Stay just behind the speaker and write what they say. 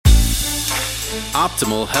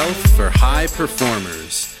Optimal health for high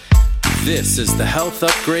performers. This is the Health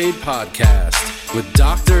Upgrade Podcast with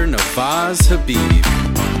Dr. Nawaz Habib.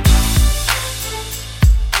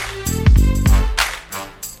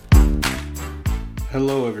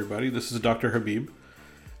 Hello everybody, this is Dr. Habib,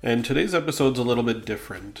 and today's episode's a little bit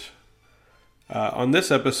different. On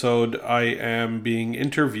this episode, I am being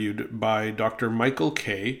interviewed by Dr. Michael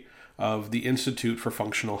Kay of the Institute for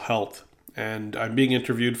Functional Health, and I'm being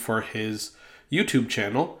interviewed for his YouTube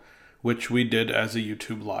channel, which we did as a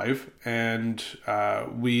YouTube live, and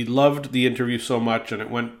we loved the interview so much, and it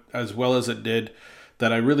went as well as it did,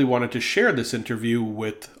 that I really wanted to share this interview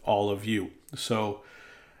with all of you. So,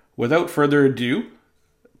 without further ado,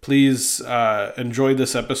 please enjoy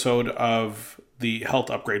this episode of the Health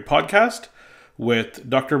Upgrade Podcast with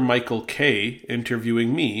Dr. Michael Kay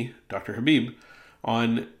interviewing me, Dr. Habib,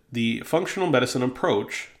 on the functional medicine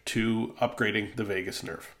approach to upgrading the vagus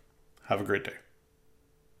nerve. Have a great day.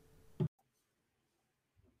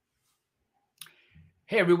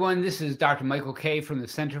 Hey everyone, this is Dr. Michael Kay from the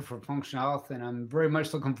Center for Functional Health, and I'm very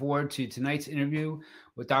much looking forward to tonight's interview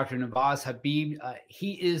with Dr. Nawaz Habib.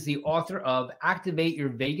 He is the author of Activate Your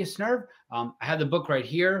Vagus Nerve. I have the book right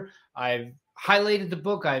here. I've highlighted the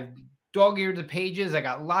book. I've dog-eared the pages. I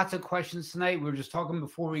got lots of questions tonight. We were just talking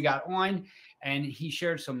before we got on, and he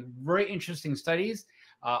shared some very interesting studies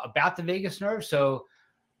about the vagus nerve. So,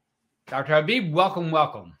 Dr. Habib,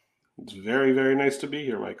 welcome. It's very, very nice to be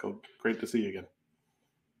here, Michael. Great to see you again.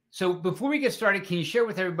 So before we get started, can you share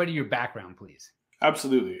with everybody your background, please?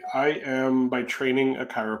 Absolutely. I am by training a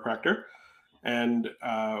chiropractor. And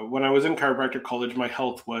when I was in chiropractic college, my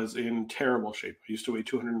health was in terrible shape. I used to weigh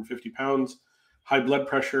 250 pounds, high blood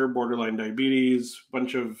pressure, borderline diabetes,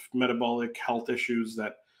 bunch of metabolic health issues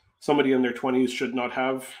that somebody in their 20s should not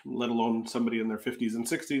have, let alone somebody in their 50s and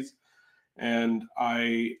 60s. And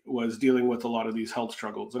I was dealing with a lot of these health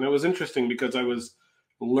struggles. And it was interesting because I was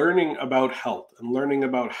learning about health and learning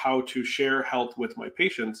about how to share health with my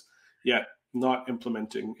patients, yet not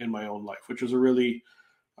implementing in my own life, which was a really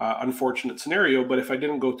unfortunate scenario. But if I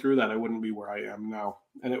didn't go through that, I wouldn't be where I am now.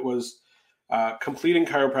 And it was completing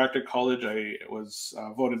chiropractic college. I was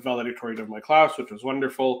voted valedictorian of my class, which was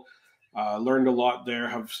wonderful. Learned a lot there,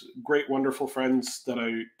 have great, wonderful friends that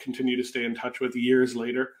I continue to stay in touch with years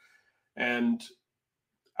later. And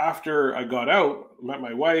after I got out, met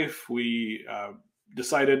my wife, we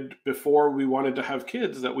decided before we wanted to have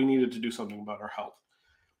kids that we needed to do something about our health.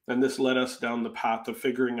 And this led us down the path of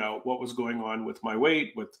figuring out what was going on with my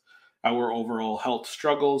weight, with our overall health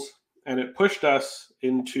struggles. And it pushed us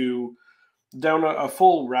into down a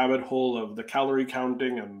full rabbit hole of the calorie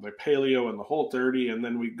counting and the paleo and the Whole30. And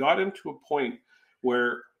then we got into a point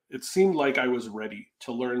where it seemed like I was ready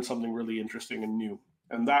to learn something really interesting and new.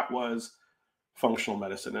 And that was functional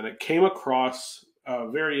medicine. And it came across a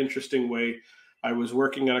very interesting way. I was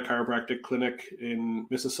working at a chiropractic clinic in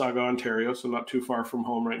Mississauga, Ontario, so not too far from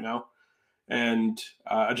home right now. And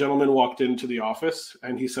a gentleman walked into the office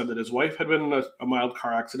and he said that his wife had been in a mild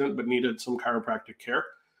car accident but needed some chiropractic care.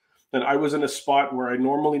 And I was in a spot where I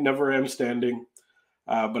normally never am standing,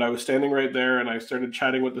 but I was standing right there and I started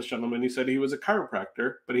chatting with this gentleman. He said he was a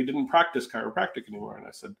chiropractor, but he didn't practice chiropractic anymore. And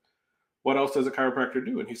I said, what else does a chiropractor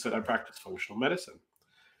do? And he said, I practice functional medicine.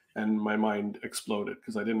 And my mind exploded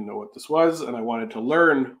because I didn't know what this was and I wanted to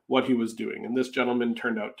learn what he was doing. And this gentleman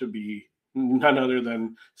turned out to be none other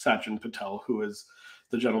than Sachin Patel, who is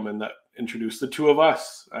the gentleman that introduced the two of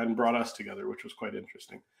us and brought us together, which was quite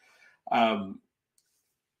interesting.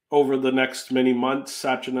 Over the next many months,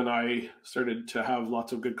 Sachin and I started to have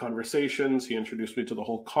lots of good conversations. He introduced me to the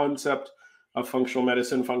whole concept of functional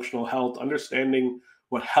medicine, functional health, understanding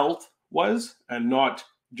what health was and not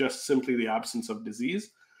just simply the absence of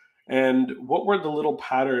disease. And what were the little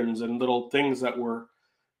patterns and little things that were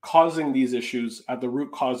causing these issues at the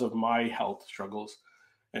root cause of my health struggles?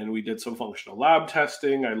 And we did some functional lab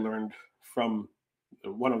testing. I learned from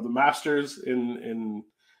one of the masters in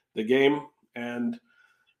the game. And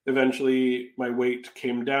eventually my weight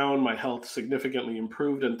came down, my health significantly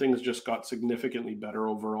improved, and things just got significantly better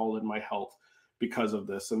overall in my health because of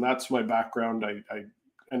this. And that's my background. I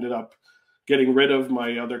ended up getting rid of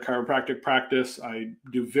my other chiropractic practice. I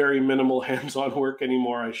do very minimal hands-on work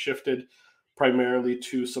anymore. I shifted primarily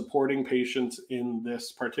to supporting patients in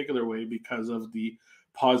this particular way because of the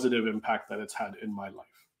positive impact that it's had in my life.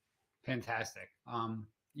 Fantastic.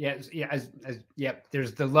 There's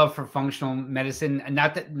the love for functional medicine, and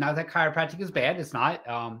not that chiropractic is bad. It's not.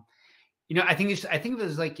 I think it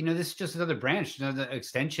was like, this is just another branch, another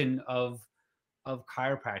extension of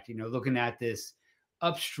chiropractic. Looking at this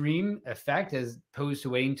upstream effect as opposed to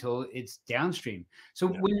waiting until it's downstream.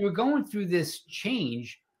 So Yeah. when you're going through this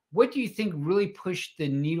change, what do you think really pushed the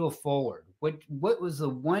needle forward? What was the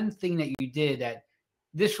one thing that you did that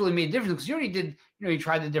this really made a difference? Because you already did, you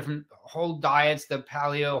tried the different whole diets, the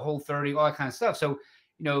paleo, Whole30, all that kind of stuff. So,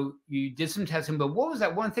 you did some testing, but what was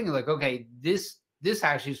that one thing like, okay, this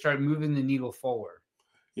actually started moving the needle forward?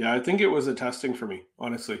 Yeah, I think it was the testing for me,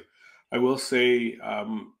 honestly. I will say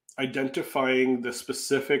identifying the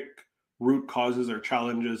specific root causes or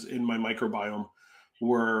challenges in my microbiome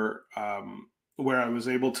were where I was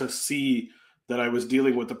able to see that I was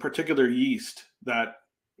dealing with a particular yeast that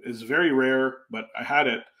is very rare, but I had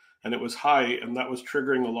it and it was high, and that was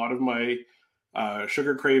triggering a lot of my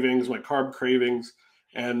sugar cravings, my carb cravings,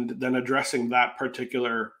 and then addressing that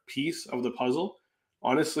particular piece of the puzzle.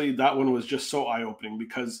 Honestly, that one was just so eye-opening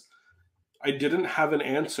because I didn't have an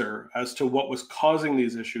answer as to what was causing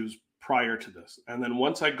these issues prior to this. And then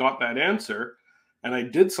once I got that answer and I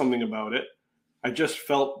did something about it, I just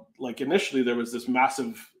felt like initially there was this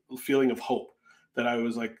massive feeling of hope that I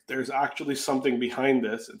was like, there's actually something behind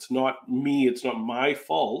this. It's not me. It's not my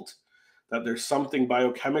fault, that there's something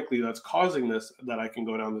biochemically that's causing this, that I can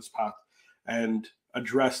go down this path and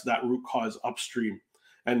address that root cause upstream.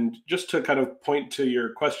 And just to kind of point to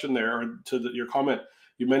your question there, or to your comment,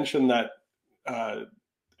 you mentioned that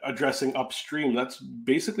addressing upstream, that's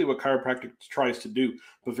basically what chiropractic tries to do,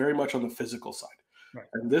 but very much on the physical side. Right.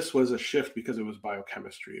 And this was a shift because it was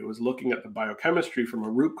biochemistry. It was looking at the biochemistry from a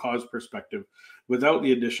root cause perspective without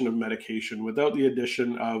the addition of medication, without the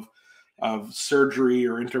addition of surgery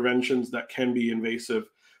or interventions that can be invasive.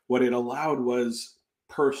 What it allowed was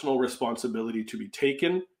personal responsibility to be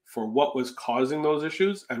taken for what was causing those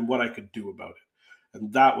issues and what I could do about it.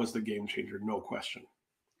 And that was the game changer, no question.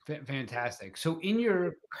 Fantastic. So in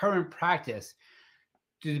your current practice,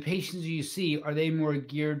 do the patients you see, are they more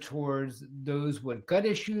geared towards those with gut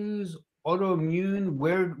issues, autoimmune?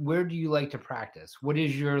 Where do you like to practice? What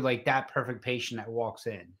is your that perfect patient that walks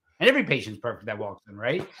in? And every patient's perfect that walks in,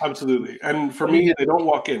 right? Absolutely. And for me, they don't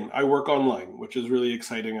walk in. I work online, which is really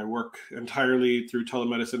exciting. I work entirely through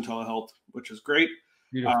telemedicine, telehealth, which is great.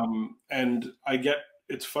 And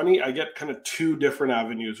it's funny, I get kind of two different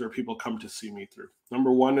avenues where people come to see me through.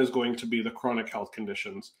 Number one is going to be the chronic health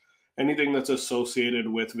conditions, anything that's associated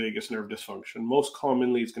with vagus nerve dysfunction. Most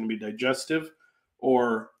commonly, it's going to be digestive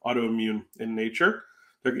or autoimmune in nature.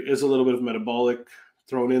 There is a little bit of metabolic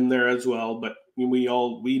thrown in there as well, but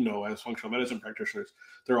we know as functional medicine practitioners,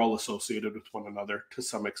 they're all associated with one another to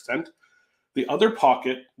some extent. The other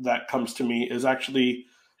pocket that comes to me is actually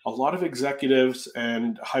a lot of executives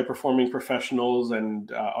and high-performing professionals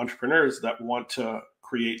and entrepreneurs that want to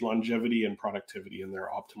create longevity and productivity in their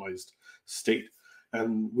optimized state.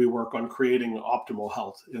 And we work on creating optimal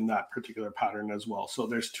health in that particular pattern as well. So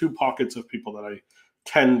there's two pockets of people that I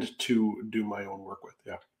tend to do my own work with.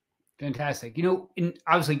 Yeah. Fantastic. In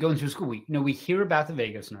obviously going through school, we hear about the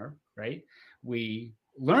vagus nerve, right? We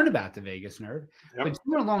learn about the vagus nerve, but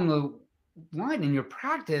somewhere along the line in your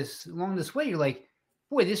practice along this way, you're like,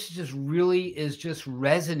 boy, this is just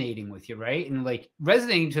resonating with you, right? And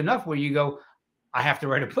resonating to enough where you go, I have to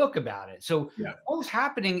write a book about it. So what was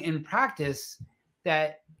happening in practice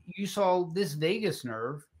that you saw this vagus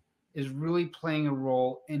nerve is really playing a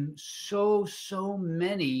role in so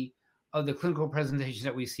many of the clinical presentations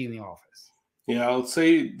that we see in the office? Yeah, I'll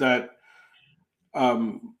say that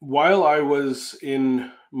while I was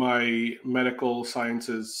in my medical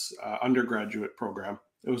sciences undergraduate program,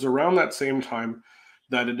 it was around that same time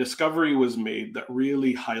that a discovery was made that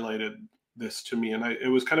really highlighted this to me. And it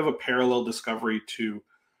was kind of a parallel discovery to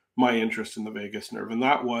my interest in the vagus nerve. And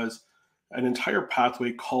that was an entire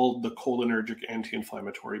pathway called the cholinergic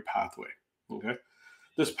anti-inflammatory pathway. Okay.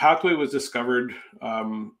 This pathway was discovered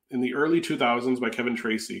in the early 2000s by Kevin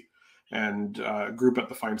Tracy and a group at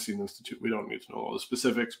the Feinstein Institute. We don't need to know all the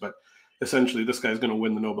specifics, but essentially this guy's going to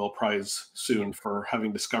win the Nobel Prize soon for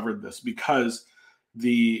having discovered this, because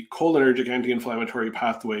the cholinergic anti-inflammatory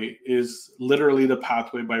pathway is literally the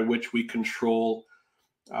pathway by which we control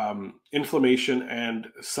inflammation and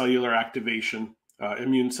cellular activation,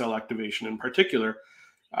 immune cell activation in particular,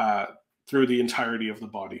 through the entirety of the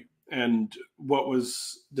body. And what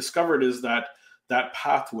was discovered is that that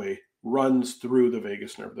pathway runs through the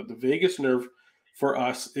vagus nerve, that the vagus nerve for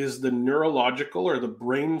us is the neurological or the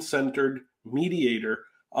brain-centered mediator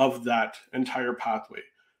of that entire pathway.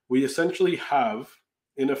 We essentially have,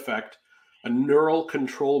 in effect, a neural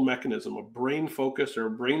control mechanism, a brain-focused or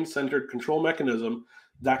brain-centered control mechanism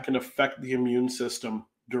that can affect the immune system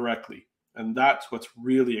directly. And that's what's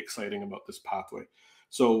really exciting about this pathway.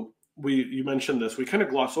 So you mentioned this, we kind of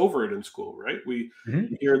gloss over it in school, right? We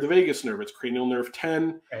hear the vagus nerve, it's cranial nerve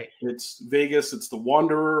 10, Right. it's vagus, it's the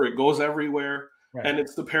wanderer, it goes everywhere. Right. And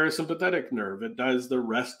it's the parasympathetic nerve. It does the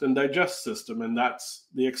rest and digest system. And that's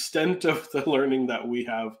the extent of the learning that we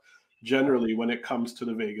have generally when it comes to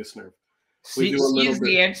the vagus nerve. C is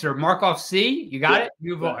the answer. Mark off C. You got it?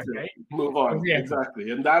 Move on. Right? Move on.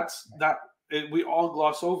 Exactly. And we all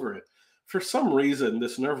gloss over it. For some reason,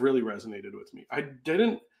 this nerve really resonated with me.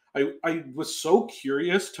 I was so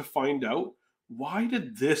curious to find out, why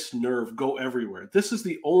did this nerve go everywhere? This is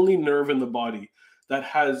the only nerve in the body that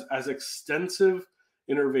has as extensive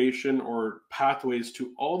innervation or pathways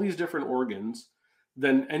to all these different organs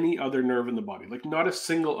than any other nerve in the body. Like, not a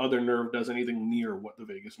single other nerve does anything near what the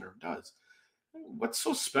vagus nerve does. What's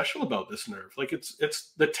so special about this nerve? Like, it's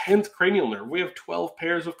the 10th cranial nerve. We have 12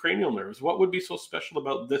 pairs of cranial nerves. What would be so special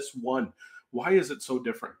about this one? Why is it so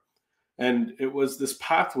different? And it was this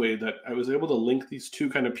pathway that I was able to link these two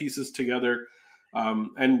kind of pieces together,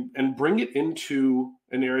 and bring it into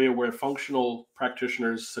an area where functional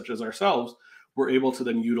practitioners such as ourselves were able to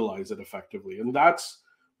then utilize it effectively. And that's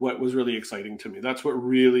what was really exciting to me. That's what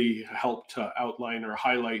really helped to outline or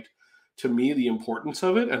highlight to me the importance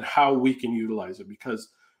of it and how we can utilize it. Because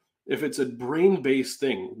if it's a brain-based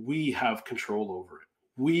thing, we have control over it.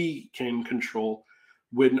 We can control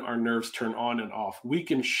when our nerves turn on and off. We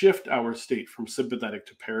can shift our state from sympathetic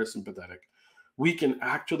to parasympathetic. We can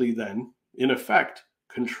actually then, in effect,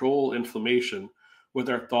 control inflammation with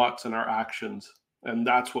our thoughts and our actions. And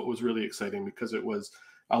that's what was really exciting, because it was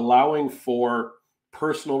allowing for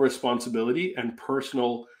personal responsibility and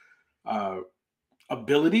personal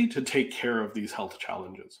ability to take care of these health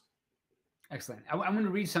challenges. Excellent. I'm going to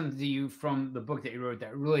read something to you from the book that you wrote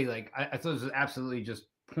that really, I thought this was absolutely just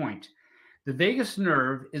point. The vagus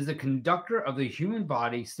nerve is the conductor of the human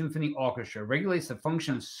body symphony orchestra, regulates the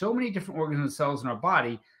function of so many different organs and cells in our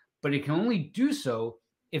body, but it can only do so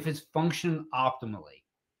if it's functioning optimally,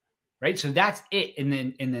 right? So that's it in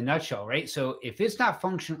the nutshell, right? So if it's not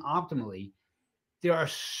functioning optimally, there are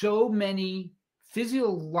so many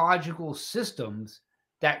physiological systems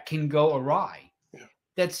that can go awry. Yeah.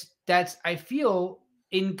 That's I feel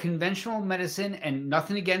in conventional medicine, and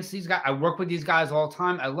nothing against these guys. I work with these guys all the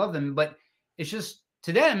time. I love them, but it's just,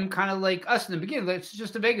 to them, kind of like us in the beginning, it's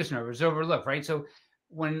just a vagus nerve. It's overlooked, right? So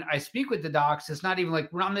when I speak with the docs, it's not even like,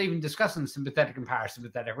 I'm not even discussing sympathetic and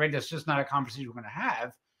parasympathetic, right? That's just not a conversation we're going to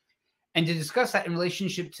have. And to discuss that in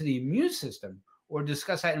relationship to the immune system, or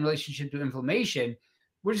discuss that in relationship to inflammation,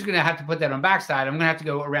 we're just going to have to put that on backside. I'm going to have to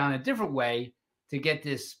go around a different way to get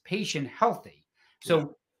this patient healthy.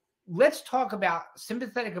 So let's talk about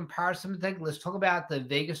sympathetic and parasympathetic. Let's talk about the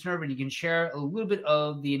vagus nerve, and you can share a little bit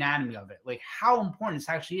of the anatomy of it, like how important this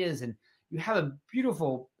actually is. And you have a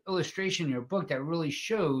beautiful illustration in your book that really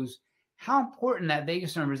shows how important that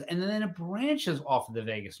vagus nerve is. And then it branches off of the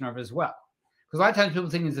vagus nerve as well. Because a lot of times people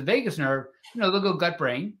think it's the vagus nerve, they'll go gut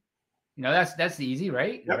brain. That's easy,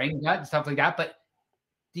 right? Yep. Brain, gut, and stuff like that. But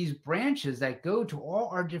these branches that go to all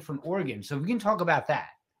our different organs. So we can talk about that.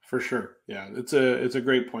 For sure. Yeah, it's a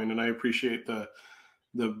great point, and I appreciate the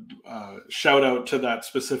shout out to that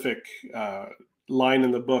specific line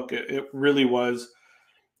in the book. It really was,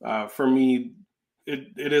 for me,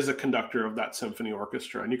 it is a conductor of that symphony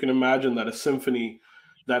orchestra. And you can imagine that a symphony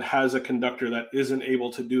that has a conductor that isn't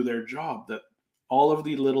able to do their job, that all of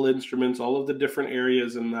the little instruments, all of the different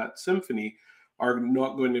areas in that symphony are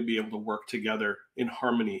not going to be able to work together in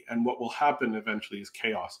harmony. And what will happen eventually is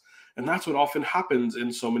chaos. And that's what often happens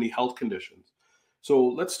in so many health conditions. So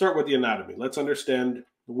let's start with the anatomy. Let's understand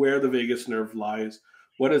where the vagus nerve lies.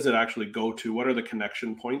 What does it actually go to? What are the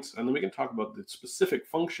connection points? And then we can talk about the specific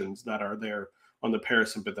functions that are there on the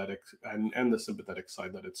parasympathetic and the sympathetic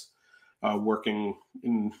side that it's working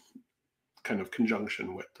in kind of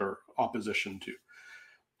conjunction with or opposition to.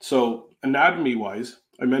 So anatomy-wise,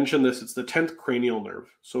 I mentioned this, it's the 10th cranial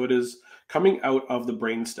nerve. So it is coming out of the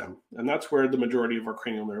brainstem, and that's where the majority of our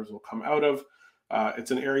cranial nerves will come out of. It's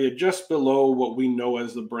an area just below what we know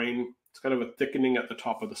as the brain. It's kind of a thickening at the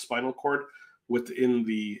top of the spinal cord within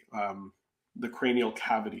the cranial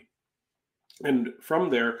cavity. And from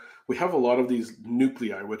there, we have a lot of these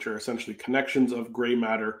nuclei, which are essentially connections of gray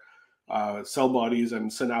matter, cell bodies and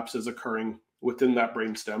synapses occurring within that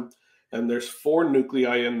brainstem. And there's 4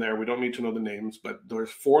 nuclei in there. We don't need to know the names, but there's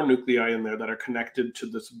 4 nuclei in there that are connected to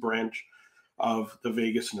this branch of the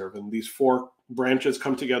vagus nerve. And these 4 branches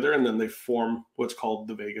come together, and then they form what's called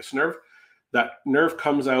the vagus nerve. That nerve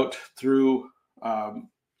comes out through a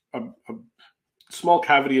small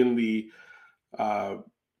cavity in the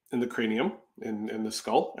cranium, in the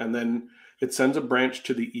skull, and then it sends a branch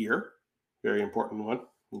to the ear, very important one,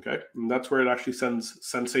 Okay, and that's where it actually sends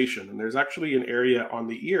sensation. And there's actually an area on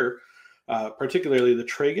the ear, particularly the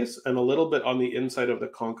tragus, and a little bit on the inside of the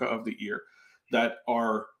concha of the ear, that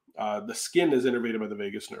are the skin is innervated by the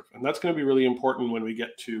vagus nerve. And that's going to be really important when we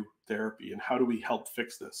get to therapy and how do we help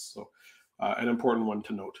fix this. So an important one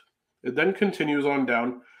to note. It then continues on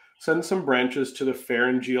down, sends some branches to the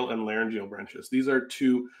pharyngeal and laryngeal branches. These are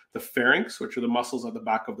to the pharynx, which are the muscles at the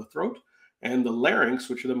back of the throat, and the larynx,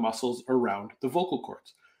 which are the muscles around the vocal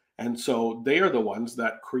cords. And so they are the ones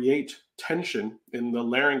that create tension in the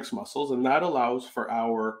larynx muscles, and that allows for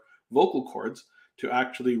our vocal cords to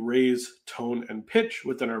actually raise tone and pitch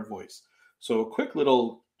within our voice. So a quick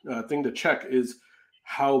little thing to check is,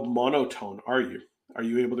 how monotone are you? Are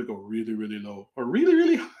you able to go really, really low or really,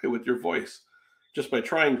 really high with your voice just by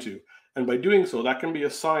trying to? And by doing so, that can be a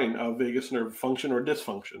sign of vagus nerve function or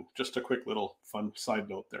dysfunction. Just a quick little fun side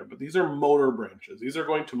note there. But these are motor branches. These are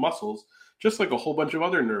going to muscles just like a whole bunch of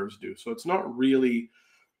other nerves do. So it's not really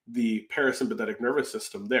the parasympathetic nervous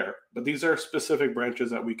system there, but these are specific branches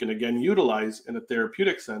that we can again utilize in a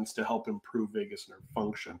therapeutic sense to help improve vagus nerve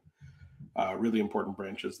function. Really important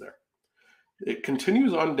branches there. It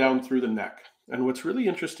continues on down through the neck. And what's really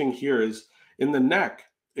interesting here is in the neck,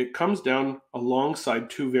 it comes down alongside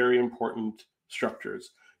two very important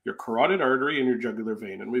structures, your carotid artery and your jugular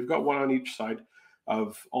vein. And we've got one on each side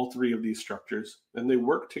of all three of these structures, and they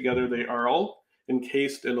work together. They are all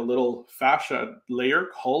encased in a little fascia layer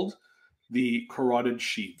called the carotid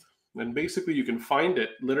sheath. And basically you can find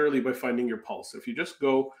it literally by finding your pulse. If you just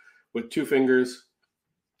go with two fingers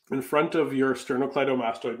in front of your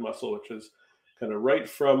sternocleidomastoid muscle, which is kind of right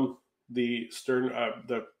from the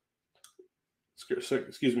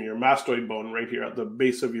your mastoid bone right here at the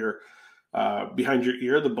base of your, behind your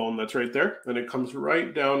ear, the bone that's right there. And it comes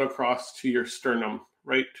right down across to your sternum,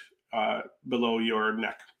 right below your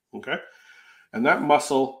neck, okay? And that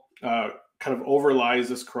muscle kind of overlies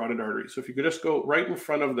this carotid artery. So if you could just go right in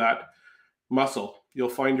front of that muscle, you'll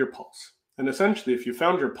find your pulse. And essentially, if you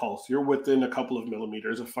found your pulse, you're within a couple of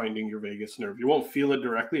millimeters of finding your vagus nerve. You won't feel it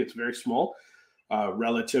directly. It's very small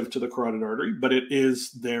relative to the carotid artery, but it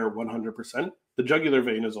is there 100%. The jugular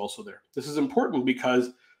vein is also there. This is important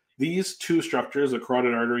because these two structures, the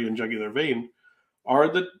carotid artery and jugular vein, are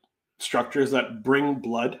the structures that bring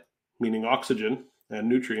blood, meaning oxygen and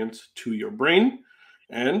nutrients, to your brain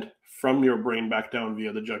and from your brain back down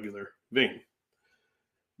via the jugular vein.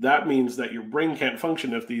 That means that your brain can't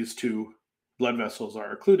function if these two blood vessels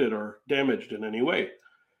are occluded or damaged in any way.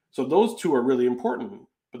 So those two are really important,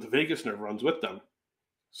 but the vagus nerve runs with them.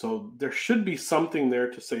 So there should be something there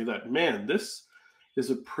to say that, man, this is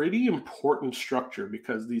a pretty important structure,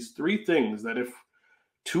 because these three things that if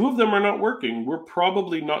two of them are not working, we're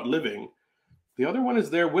probably not living. The other one is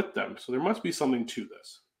there with them. So there must be something to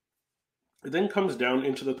this. It then comes down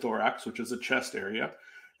into the thorax, which is the chest area,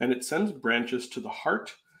 and it sends branches to the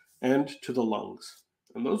heart and to the lungs.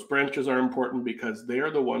 And those branches are important because they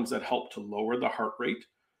are the ones that help to lower the heart rate.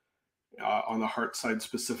 On the heart side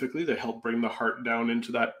specifically, they help bring the heart down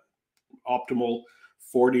into that optimal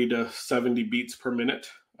 40 to 70 beats per minute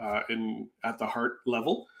at the heart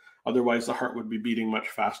level. Otherwise, the heart would be beating much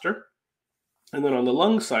faster. And then on the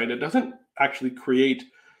lung side, it doesn't actually create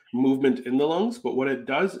movement in the lungs, but what it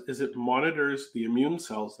does is it monitors the immune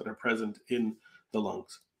cells that are present in the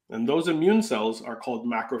lungs. And those immune cells are called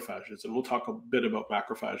macrophages. And we'll talk a bit about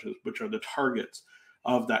macrophages, which are the targets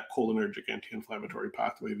of that cholinergic anti-inflammatory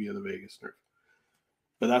pathway via the vagus nerve.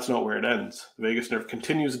 But that's not where it ends. The vagus nerve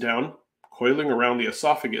continues down, coiling around the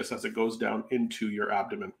esophagus as it goes down into your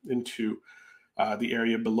abdomen, into the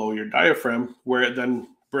area below your diaphragm, where it then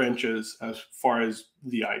branches as far as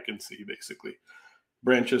the eye can see, basically.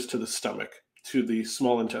 Branches to the stomach, to the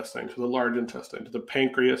small intestine, to the large intestine, to the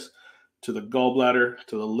pancreas, to the gallbladder,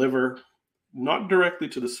 to the liver, not directly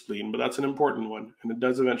to the spleen, but that's an important one. And it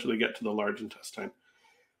does eventually get to the large intestine.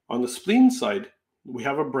 On the spleen side, we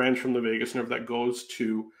have a branch from the vagus nerve that goes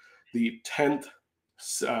to the 10th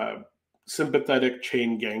sympathetic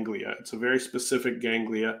chain ganglia. It's a very specific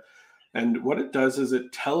ganglia. And what it does is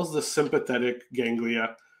it tells the sympathetic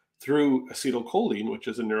ganglia through acetylcholine, which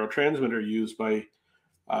is a neurotransmitter used by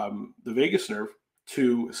the vagus nerve,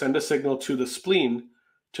 to send a signal to the spleen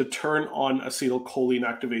to turn on acetylcholine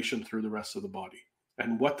activation through the rest of the body.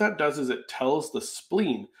 And what that does is it tells the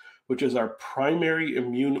spleen, which is our primary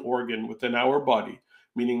immune organ within our body,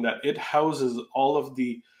 meaning that it houses all of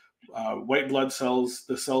the white blood cells,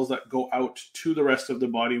 the cells that go out to the rest of the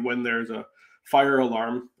body when there's a fire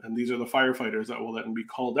alarm, and these are the firefighters that will then be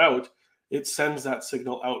called out. It sends that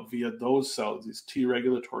signal out via those cells, these T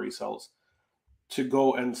regulatory cells, to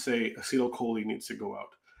go and say acetylcholine needs to go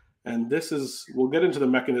out. And we'll get into the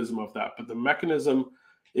mechanism of that, but the mechanism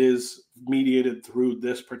is mediated through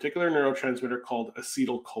this particular neurotransmitter called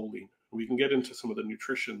acetylcholine. We can get into some of the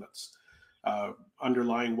nutrition that's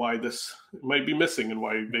underlying why this might be missing and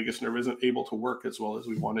why vagus nerve isn't able to work as well as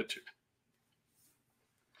we want it to.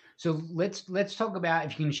 So let's talk about,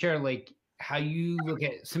 if you can share, like, how you look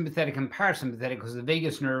at sympathetic and parasympathetic, because the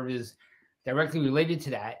vagus nerve is directly related to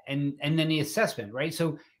that, and then the assessment, right?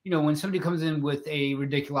 So, when somebody comes in with a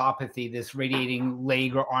radiculopathy, this radiating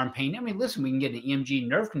leg or arm pain, I mean, listen, we can get an EMG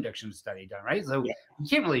nerve conduction study done, right? So we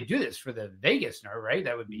can't really do this for the vagus nerve, right?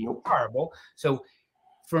 That would be horrible. So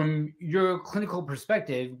from your clinical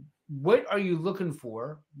perspective, what are you looking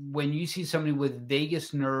for when you see somebody with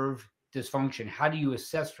vagus nerve dysfunction? How do you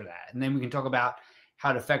assess for that? And then we can talk about how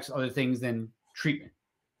it affects other things than treatment.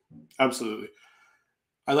 Absolutely.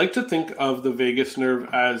 I like to think of the vagus nerve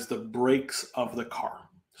as the brakes of the car.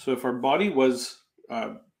 So if our body was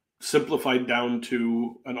simplified down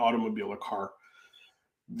to an automobile, a car,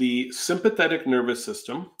 the sympathetic nervous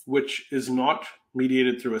system, which is not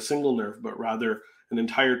mediated through a single nerve, but rather an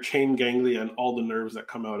entire chain ganglia and all the nerves that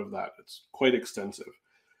come out of that, it's quite extensive.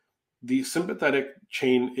 The sympathetic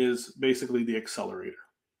chain is basically the accelerator,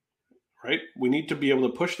 right? We need to be able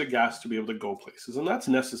to push the gas to be able to go places, and that's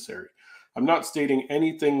necessary. I'm not stating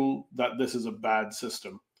anything that this is a bad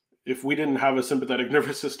system. If we didn't have a sympathetic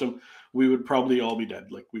nervous system, we would probably all be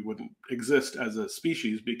dead. Like, we wouldn't exist as a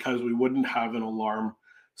species because we wouldn't have an alarm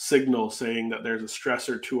signal saying that there's a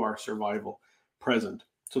stressor to our survival present.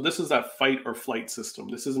 So this is that fight or flight system.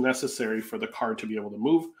 This is necessary for the car to be able to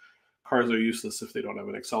move. Cars are useless if they don't have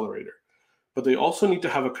an accelerator. But they also need to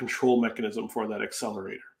have a control mechanism for that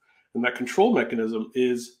accelerator. And that control mechanism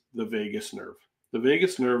is the vagus nerve. The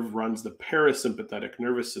vagus nerve runs the parasympathetic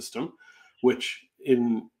nervous system, which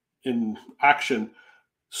in action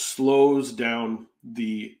slows down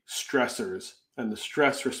the stressors and the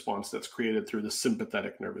stress response that's created through the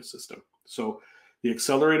sympathetic nervous system. So the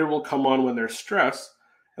accelerator will come on when there's stress,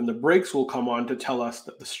 and the brakes will come on to tell us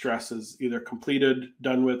that the stress is either completed,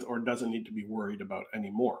 done with, or doesn't need to be worried about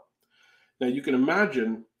anymore. Now, you can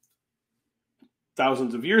imagine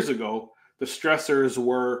thousands of years ago, the stressors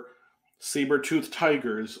were saber-toothed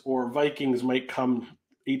tigers, or Vikings might come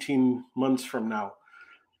 18 months from now.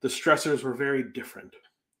 The stressors were very different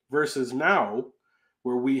versus now,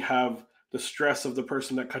 where we have the stress of the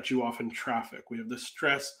person that cut you off in traffic. We have the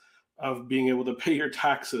stress of being able to pay your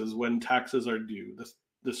taxes when taxes are due,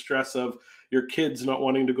 the stress of your kids not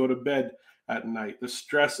wanting to go to bed at night, the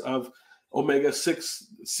stress of omega-6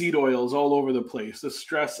 seed oils all over the place, the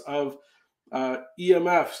stress of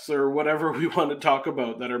EMFs or whatever we want to talk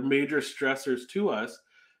about that are major stressors to us.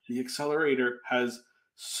 The accelerator has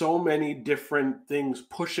so many different things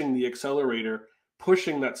pushing the accelerator,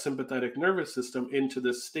 pushing that sympathetic nervous system into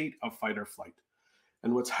this state of fight or flight.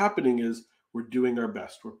 And what's happening is we're doing our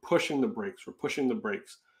best. We're pushing the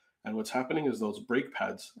brakes. And what's happening is those brake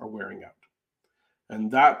pads are wearing out.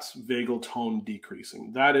 And that's vagal tone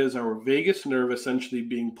decreasing. That is our vagus nerve essentially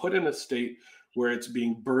being put in a state where it's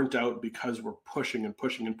being burnt out because we're pushing and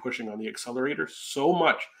pushing and pushing on the accelerator so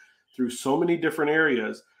much through so many different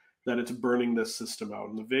areas that it's burning this system out.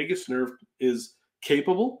 And the vagus nerve is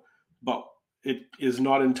capable, but it is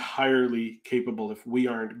not entirely capable if we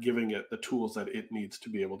aren't giving it the tools that it needs to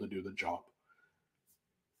be able to do the job.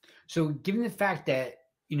 So given the fact that,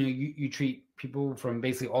 you treat people from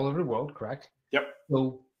basically all over the world, correct? Yep.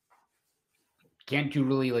 So can't do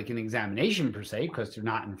really like an examination per se because they're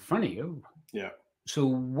not in front of you. Yeah. So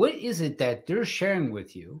what is it that they're sharing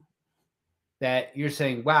with you that you're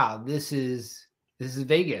saying, wow, this is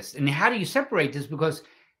vagus? And how do you separate this? Because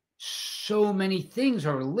so many things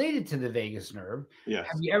are related to the vagus nerve. Yes.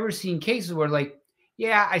 Have you ever seen cases where like,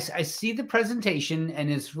 yeah, I see the presentation and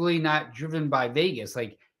it's really not driven by vagus?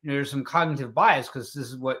 Like, there's some cognitive bias because this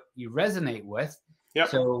is what you resonate with. Yep.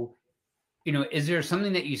 So, is there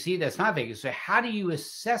something that you see that's not vagus? So how do you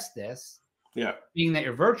assess this? Yeah. Being that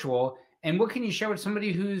you're virtual, and what can you share with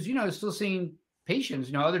somebody who's, still seeing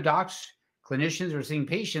patients, other docs, clinicians are seeing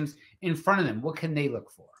patients in front of them? What can they look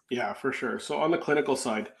for? Yeah, for sure. So on the clinical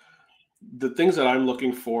side, the things that I'm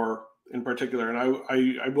looking for in particular, and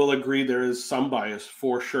I will agree there is some bias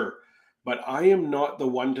for sure, but I am not the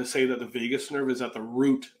one to say that the vagus nerve is at the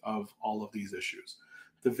root of all of these issues.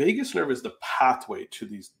 The vagus nerve is the pathway to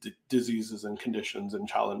these diseases and conditions and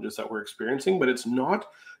challenges that we're experiencing, but it's not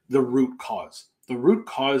the root cause. The root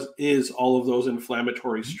cause is all of those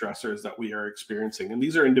inflammatory stressors that we are experiencing, and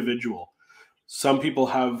these are individual. Some people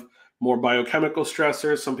have more biochemical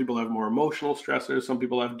stressors, some people have more emotional stressors, some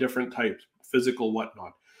people have different types, physical,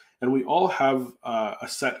 whatnot. And we all have a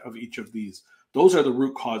set of each of these. Those are the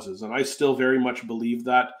root causes. And I still very much believe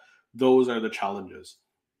that those are the challenges.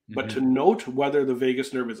 But to note whether the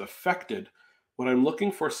vagus nerve is affected, what I'm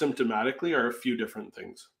looking for symptomatically are a few different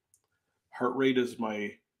things. Heart rate is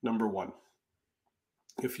my number one.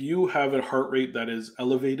 If you have a heart rate that is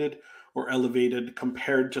elevated or elevated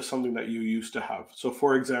compared to something that you used to have. So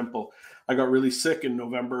for example, I got really sick in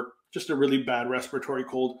November, just a really bad respiratory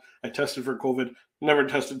cold. I tested for COVID, never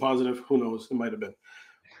tested positive. Who knows? It might have been.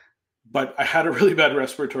 But I had a really bad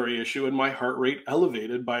respiratory issue and my heart rate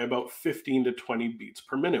elevated by about 15 to 20 beats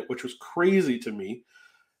per minute, which was crazy to me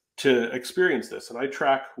to experience this. And I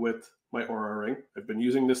track with my Oura Ring. I've been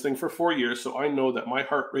using this thing for 4 years, so I know that my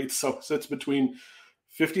heart rate sits between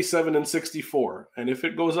 57 and 64. And if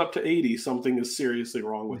it goes up to 80, something is seriously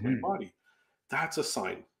wrong with my body. That's a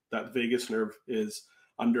sign that vagus nerve is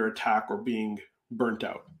under attack or being burnt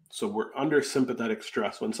out. So we're under sympathetic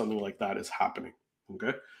stress when something like that is happening.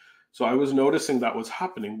 Okay. So I was noticing that was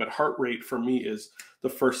happening, but heart rate for me is the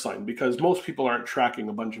first sign because most people aren't tracking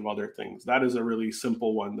a bunch of other things. That is a really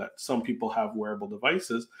simple one that some people have wearable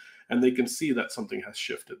devices and they can see that something has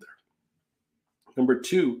shifted there. Number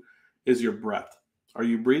two is your breath. Are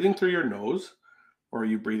you breathing through your nose or are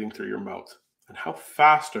you breathing through your mouth? And how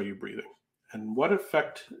fast are you breathing? And what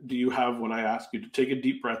effect do you have when I ask you to take a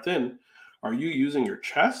deep breath in? Are you using your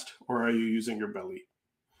chest or are you using your belly?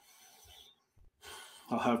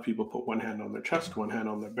 I'll have people put one hand on their chest, one hand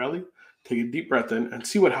on their belly, take a deep breath in and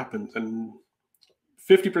see what happens. And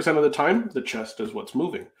 50% of the time, the chest is what's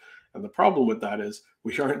moving. And the problem with that is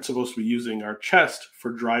we aren't supposed to be using our chest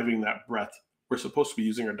for driving that breath. We're supposed to be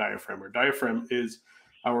using our diaphragm. Our diaphragm is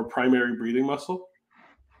our primary breathing muscle.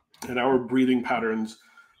 And our breathing patterns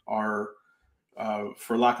are,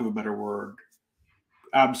 for lack of a better word,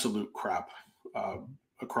 absolute crap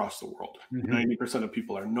across the world. 90% of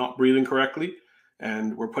people are not breathing correctly.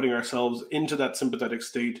 And we're putting ourselves into that sympathetic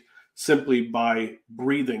state simply by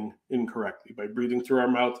breathing incorrectly, by breathing through our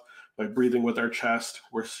mouth, by breathing with our chest.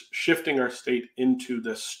 We're shifting our state into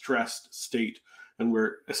this stressed state. And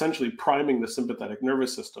we're essentially priming the sympathetic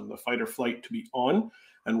nervous system, the fight or flight, to be on.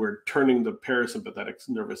 And we're turning the parasympathetic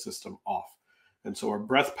nervous system off. And so our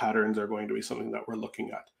breath patterns are going to be something that we're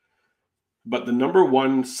looking at. But the number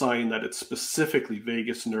one sign that it's specifically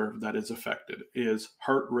vagus nerve that is affected is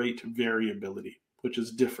heart rate variability, which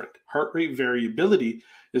is different. Heart rate variability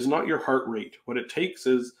is not your heart rate. What it takes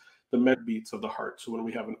is the measured beats of the heart. So when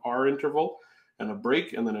we have an R interval and a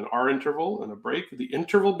break, and then an R interval and a break, the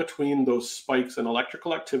interval between those spikes in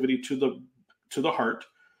electrical activity to the heart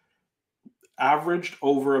averaged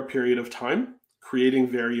over a period of time, creating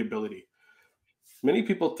variability. Many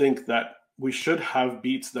people think that we should have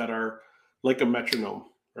beats that are like a metronome,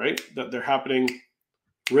 right? That they're happening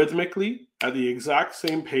rhythmically at the exact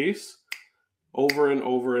same pace over and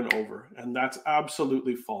over and over. And that's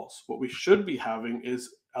absolutely false. What we should be having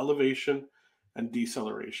is elevation and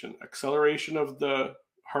deceleration, acceleration of the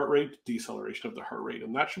heart rate, deceleration of the heart rate.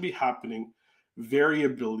 And that should be happening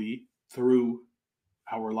variably through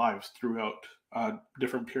our lives, throughout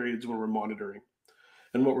different periods when we're monitoring.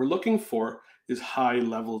 And what we're looking for is high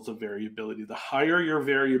levels of variability. The higher your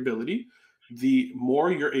variability, the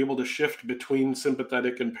more you're able to shift between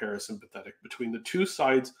sympathetic and parasympathetic, between the two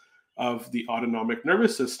sides of the autonomic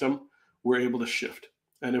nervous system, we're able to shift.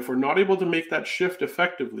 And if we're not able to make that shift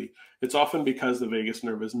effectively, it's often because the vagus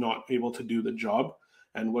nerve is not able to do the job.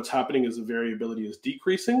 And what's happening is the variability is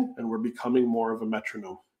decreasing and we're becoming more of a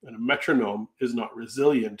metronome. And a metronome is not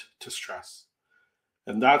resilient to stress.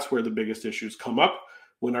 And that's where the biggest issues come up.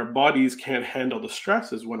 When our bodies can't handle the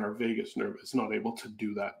stress is when our vagus nerve is not able to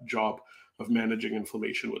do that job of managing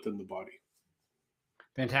inflammation within the body.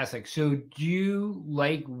 Fantastic. So do you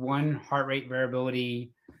like one heart rate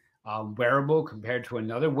variability wearable compared to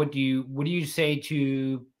another? What do you say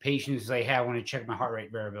to patients they have when I check my heart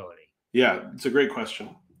rate variability? Yeah, it's a great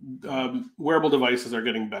question. Wearable devices are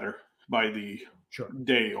getting better by the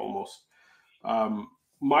day almost.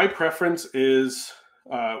 My preference is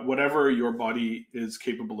whatever your body is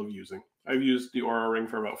capable of using. I've used the Oura Ring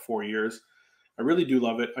for about 4 years. I really do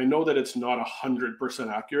love it. I know that it's not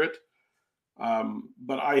 100% accurate,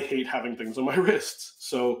 but I hate having things on my wrists.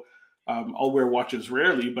 So I'll wear watches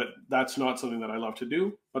rarely, but that's not something that I love to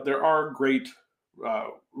do. But there are great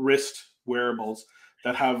wrist wearables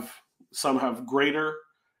that some have greater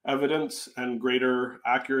evidence and greater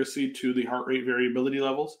accuracy to the heart rate variability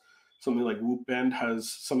levels. Something like Whoop Band has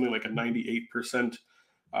something like a 98%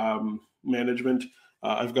 management.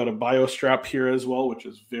 I've got a BioStrap here as well, which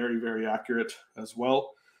is very, very accurate as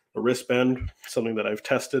well. A wristband, something that I've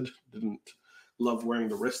tested. Didn't love wearing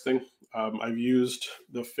the wrist thing. I've used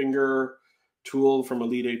the finger tool from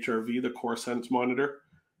Elite HRV, the Core Sense monitor.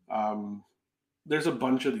 There's a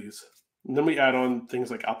bunch of these. And then we add on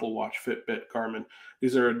things like Apple Watch, Fitbit, Garmin.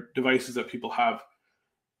 These are devices that people have.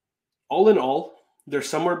 All in all, they're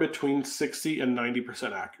somewhere between 60 and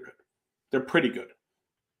 90% accurate. They're pretty good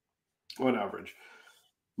on average.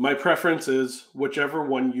 My preference is whichever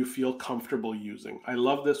one you feel comfortable using. I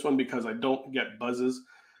love this one because I don't get buzzes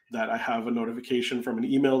that I have a notification from an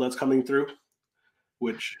email that's coming through,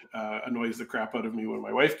 which annoys the crap out of me when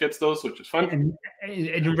my wife gets those, which is fun. And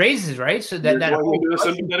it raises, right? So that going into a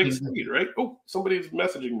sympathetic speed, right? Oh, somebody's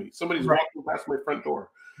messaging me. Somebody's walking past my front door.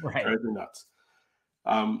 Right. Drives me nuts.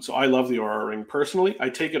 So I love the Oura Ring personally. I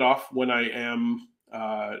take it off when I am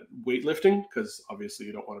weightlifting because obviously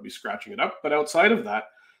you don't want to be scratching it up. But outside of that,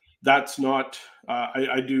 that's not,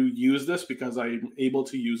 I do use this because I'm able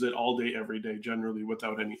to use it all day, every day, generally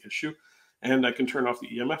without any issue. And I can turn off the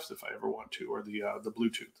EMFs if I ever want to, or the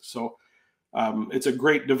Bluetooth. So it's a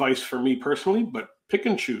great device for me personally, but pick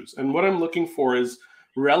and choose. And what I'm looking for is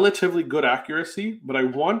relatively good accuracy, but I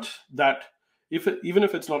want that, even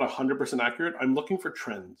if it's not 100% accurate, I'm looking for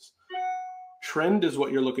trends. Trend is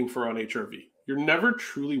what you're looking for on HRV. You're never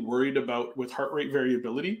truly worried about, with heart rate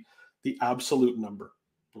variability, the absolute number,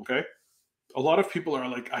 okay? A lot of people are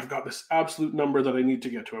like, I've got this absolute number that I need to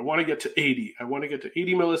get to. I want to get to 80. I want to get to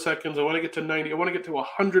 80 milliseconds. I want to get to 90. I want to get to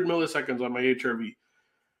 100 milliseconds on my HRV.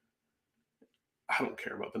 I don't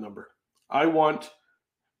care about the number. I want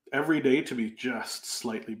every day to be just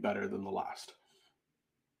slightly better than the last,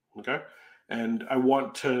 okay? And I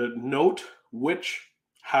want to note which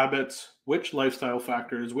habits, which lifestyle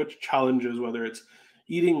factors, which challenges, whether it's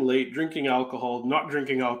eating late, drinking alcohol, not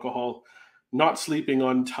drinking alcohol, not sleeping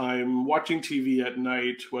on time, watching TV at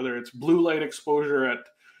night, whether it's blue light exposure at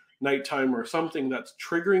nighttime or something that's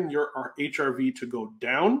triggering your HRV to go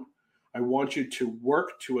down. I want you to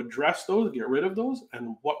work to address those, get rid of those,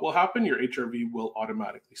 and what will happen? Your HRV will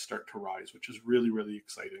automatically start to rise, which is really, really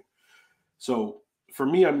exciting. So for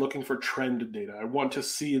me, I'm looking for trend data. I want to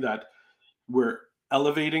see that we're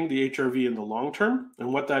elevating the HRV in the long term.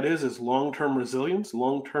 And what that is long-term resilience,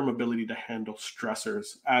 long-term ability to handle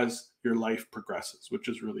stressors as your life progresses, which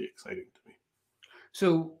is really exciting to me.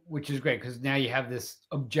 So, which is great because now you have this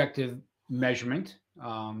objective measurement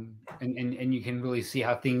and you can really see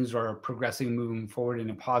how things are progressing, moving forward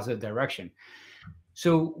in a positive direction.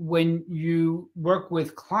 So when you work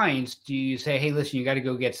with clients, do you say, hey, listen, you got to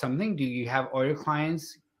go get something? Do you have all your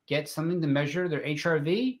clients get something to measure their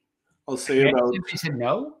HRV? I'll say about, if they said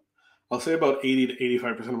no? I'll say about 80 to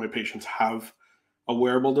 85% of my patients have a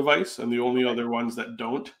wearable device, and the only other ones that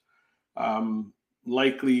don't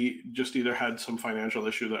likely just either had some financial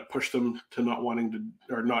issue that pushed them to not wanting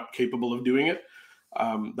to, or not capable of doing it.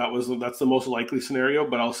 That's the most likely scenario,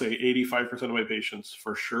 but I'll say 85% of my patients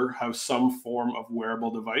for sure have some form of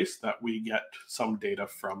wearable device that we get some data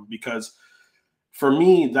from, because for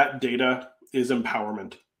me, that data is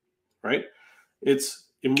empowerment, right? It's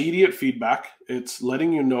immediate feedback. It's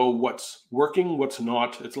letting you know what's working, what's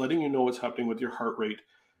not. It's letting you know what's happening with your heart rate.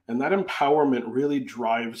 And that empowerment really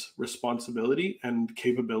drives responsibility and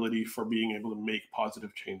capability for being able to make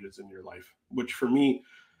positive changes in your life, which for me,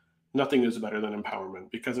 nothing is better than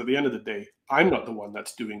empowerment, because at the end of the day, I'm not the one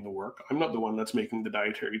that's doing the work. I'm not the one that's making the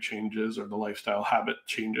dietary changes or the lifestyle habit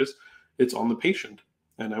changes. It's on the patient.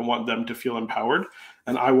 And I want them to feel empowered,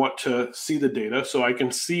 and I want to see the data so I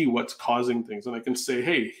can see what's causing things. And I can say,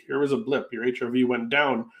 hey, here was a blip. Your HRV went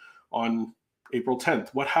down on April 10th.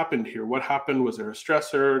 What happened here? What happened? Was there a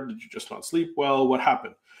stressor? Did you just not sleep well? What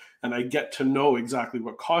happened? And I get to know exactly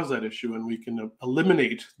what caused that issue, and we can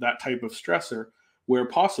eliminate that type of stressor where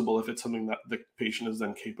possible if it's something that the patient is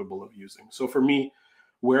then capable of using. So for me,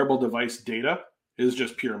 wearable device data is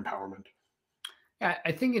just pure empowerment. Yeah,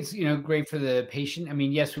 I think it's, great for the patient. I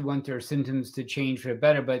mean, yes, we want their symptoms to change for the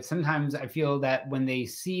better, but sometimes I feel that when they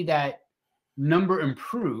see that number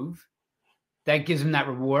improve, that gives them that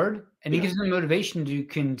reward, and it gives them motivation to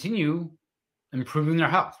continue improving their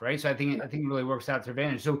health, right? So I think it really works out to their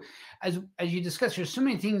advantage. So as you discussed, there's so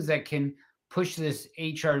many things that can push this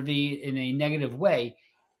HRV in a negative way.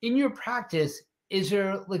 In your practice, is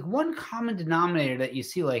there like one common denominator that you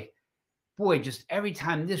see, like, boy, just every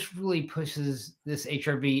time this really pushes this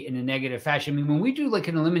HRV in a negative fashion? I mean, when we do like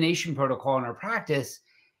an elimination protocol in our practice,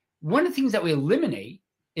 one of the things that we eliminate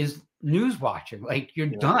is news watching. Like, you're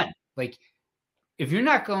done. Like, if you're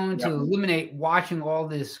not going to eliminate watching all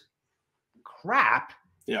this crap,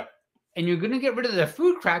 and you're going to get rid of the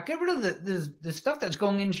food crap, get rid of the stuff that's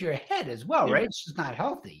going into your head as well, right? It's just not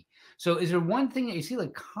healthy. So is there one thing that you see like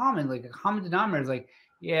a common denominator is like,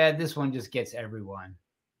 yeah, this one just gets everyone?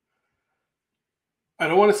 I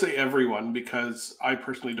don't want to say everyone because I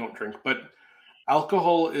personally don't drink, but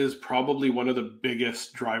alcohol is probably one of the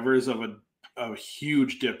biggest drivers of a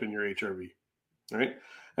huge dip in your HRV, right?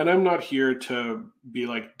 And I'm not here to be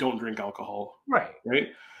like, don't drink alcohol, Right. right?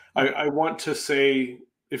 I want to say,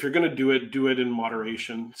 if you're going to do it in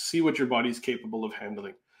moderation. See what your body's capable of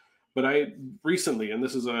handling. But I recently, and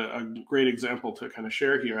this is a great example to kind of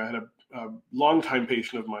share here, I had a longtime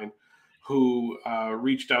patient of mine who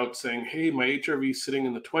reached out saying, hey, my HRV is sitting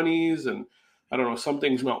in the 20s and I don't know,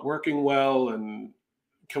 something's not working well. And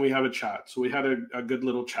can we have a chat? So we had a good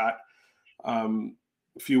little chat a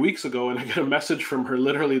few weeks ago, and I got a message from her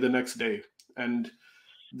literally the next day. And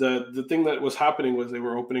the thing that was happening was they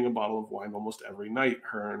were opening a bottle of wine almost every night,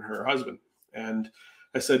 her and her husband. And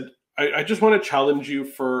I said, I just want to challenge you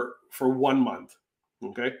for 1 month,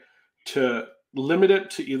 okay, to limit it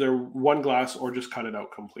to either one glass or just cut it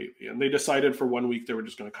out completely. And they decided for 1 week they were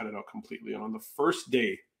just going to cut it out completely. And on the first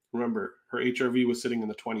day, remember, her HRV was sitting in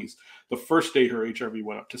the 20s. The first day, her HRV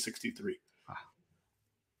went up to 63.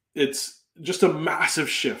 It's just a massive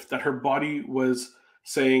shift that her body was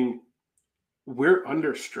saying, we're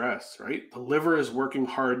under stress, right? The liver is working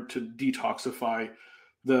hard to detoxify.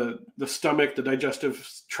 The stomach, the digestive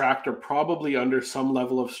tract are probably under some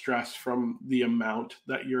level of stress from the amount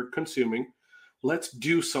that you're consuming. Let's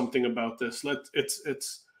do something about this.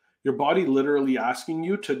 It's your body literally asking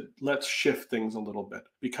you to let's shift things a little bit,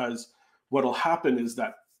 because what'll happen is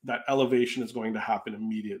that elevation is going to happen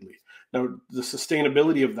immediately. Now, the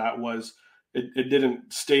sustainability of that was it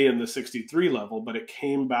didn't stay in the 63 level, but it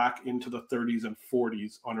came back into the 30s and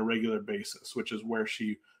 40s on a regular basis, which is where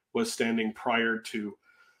she was standing prior to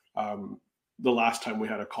the last time we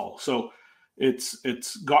had a call. So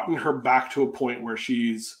it's gotten her back to a point where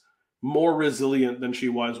she's more resilient than she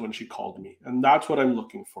was when she called me. And that's what I'm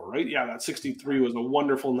looking for, right? Yeah, that 63 was a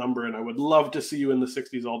wonderful number, and I would love to see you in the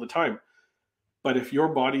 60s all the time. But if your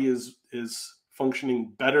body is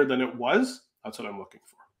functioning better than it was, that's what I'm looking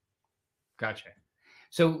for. Gotcha.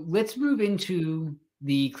 So let's move into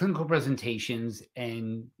the clinical presentations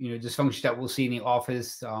and dysfunction that we'll see in the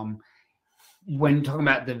office when talking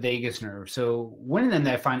about the vagus nerve. So one of them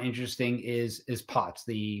that I find interesting is POTS,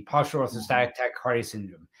 the postural orthostatic tachycardia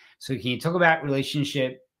syndrome. So can you talk about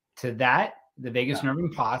relationship to that, the vagus nerve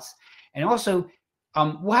and POTS, and also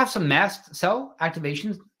we'll have some mast cell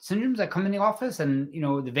activation syndromes that come in the office, and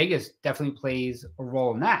the vagus definitely plays a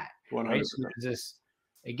role in that. 100%. Right? So this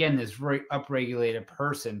very upregulated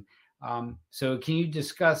person. So can you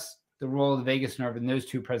discuss the role of the vagus nerve in those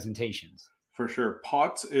two presentations? For sure.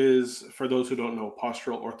 POTS is, for those who don't know,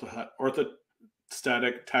 postural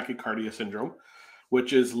orthostatic tachycardia syndrome,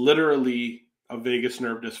 which is literally a vagus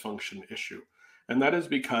nerve dysfunction issue. And that is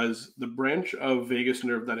because the branch of vagus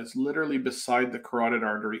nerve that is literally beside the carotid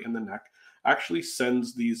artery in the neck actually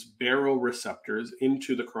sends these baroreceptors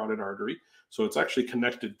into the carotid artery. So it's actually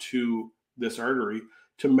connected to this artery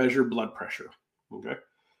to measure blood pressure. Okay.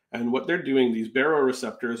 And what they're doing, these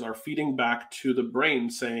baroreceptors are feeding back to the brain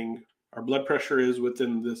saying, our blood pressure is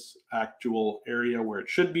within this actual area where it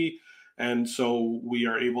should be. And so we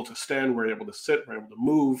are able to stand, we're able to sit, we're able to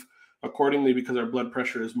move accordingly because our blood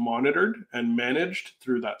pressure is monitored and managed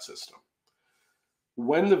through that system.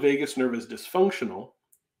 When the vagus nerve is dysfunctional,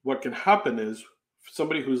 what can happen is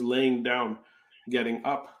somebody who's laying down, getting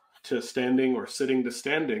up to standing or sitting to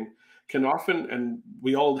standing can often, and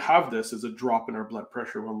we all have this, is a drop in our blood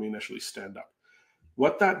pressure when we initially stand up.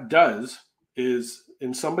 What that does is,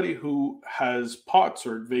 in somebody who has POTS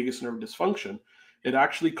or vagus nerve dysfunction, it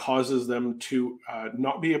actually causes them to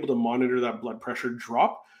not be able to monitor that blood pressure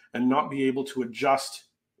drop and not be able to adjust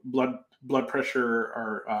blood pressure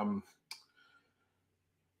or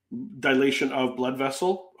dilation of blood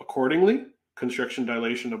vessel accordingly, constriction,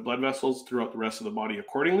 dilation of blood vessels throughout the rest of the body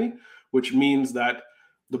accordingly, which means that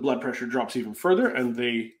the blood pressure drops even further, and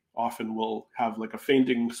they often will have like a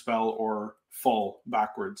fainting spell or fall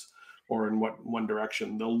backwards or in one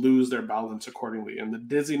direction. They'll lose their balance accordingly. And the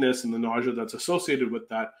dizziness and the nausea that's associated with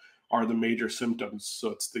that are the major symptoms. So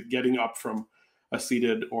it's the getting up from a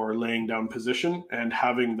seated or laying down position and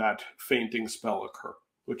having that fainting spell occur,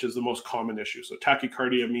 which is the most common issue. So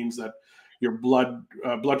tachycardia means that your blood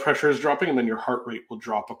pressure is dropping, and then your heart rate will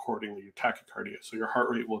drop accordingly, your tachycardia. So your heart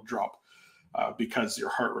rate will drop because your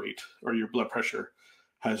heart rate or your blood pressure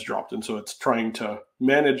has dropped. And so it's trying to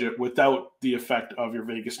manage it without the effect of your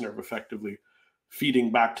vagus nerve effectively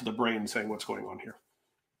feeding back to the brain saying what's going on here.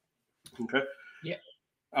 Okay. Yeah.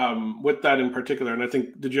 With that in particular, and I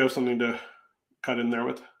think, did you have something to cut in there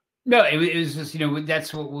with? No, it was just,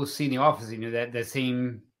 that's what we'll see in the office, that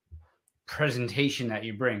same presentation that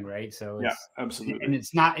you bring, right? So yeah, absolutely. And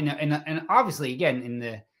it's not and obviously again in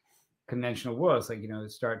the conventional world, it's like,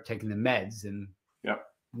 start taking the meds and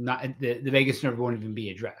not the vagus nerve won't even be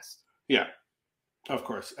addressed. Yeah, of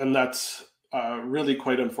course. And that's really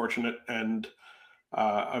quite unfortunate and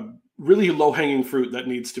a really low-hanging fruit that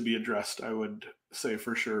needs to be addressed, I would say,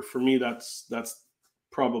 for sure. For me, that's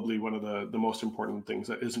probably one of the most important things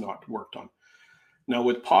that is not worked on. Now,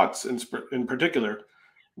 with POTS in particular,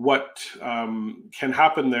 what can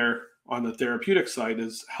happen there on the therapeutic side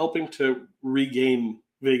is helping to regain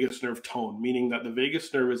vagus nerve tone, meaning that the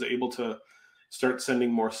vagus nerve is able to start sending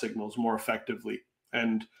more signals more effectively.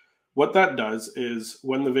 And what that does is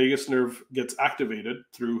when the vagus nerve gets activated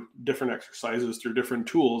through different exercises, through different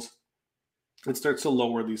tools, it starts to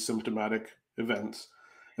lower these symptomatic events.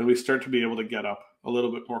 And we start to be able to get up a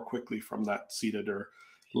little bit more quickly from that seated or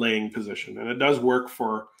laying position. And it does work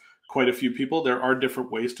for quite a few people. There are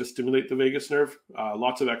different ways to stimulate the vagus nerve,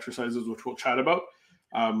 lots of exercises, which we'll chat about,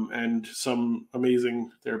 and some amazing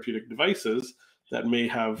therapeutic devices that may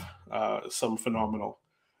have some phenomenal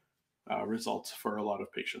results for a lot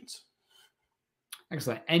of patients.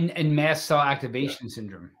 Excellent. And mast cell activation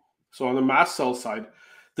syndrome. So on the mast cell side,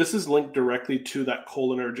 this is linked directly to that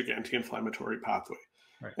cholinergic anti-inflammatory pathway.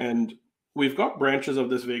 Right. And we've got branches of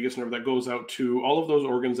this vagus nerve that goes out to all of those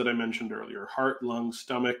organs that I mentioned earlier: heart, lungs,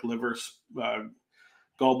 stomach, liver,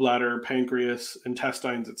 gallbladder, pancreas,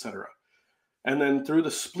 intestines, etc. And then through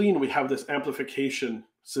the spleen, we have this amplification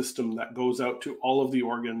system that goes out to all of the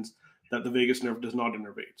organs that the vagus nerve does not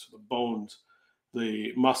innervate. So the bones,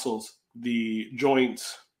 the muscles, the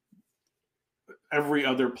joints, every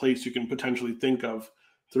other place you can potentially think of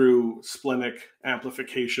through splenic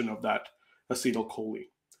amplification of that acetylcholine.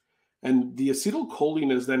 And the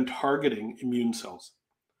acetylcholine is then targeting immune cells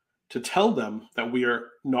to tell them that we are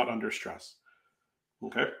not under stress.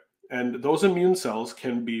 Okay? And those immune cells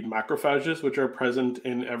can be macrophages, which are present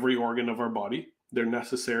in every organ of our body. They're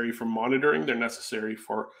necessary for monitoring. They're necessary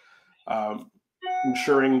for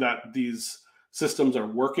ensuring that these systems are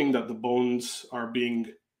working, that the bones are being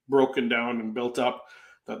broken down and built up,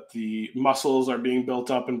 that the muscles are being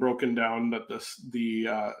built up and broken down, that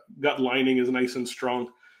the gut lining is nice and strong.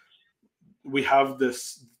 We have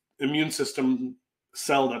this immune system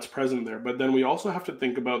cell that's present there, but then we also have to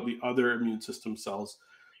think about the other immune system cells.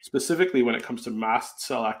 Specifically, when it comes to mast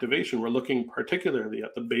cell activation, we're looking particularly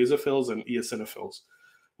at the basophils and eosinophils,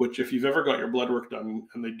 which if you've ever got your blood work done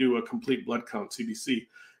and they do a complete blood count, CBC,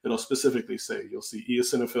 it'll specifically say, you'll see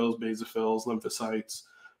eosinophils, basophils, lymphocytes,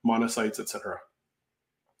 monocytes, etc.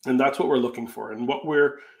 And that's what we're looking for. And what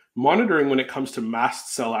we're monitoring when it comes to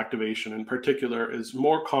mast cell activation in particular is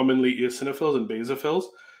more commonly eosinophils and basophils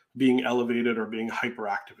being elevated or being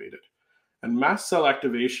hyperactivated. And mast cell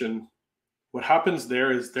activation, what happens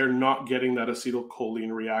there is they're not getting that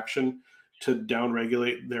acetylcholine reaction to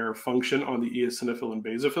downregulate their function on the eosinophil and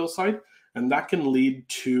basophil side. And that can lead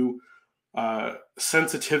to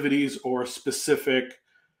sensitivities or specific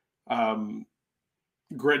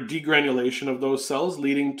degranulation of those cells,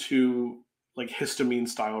 leading to like histamine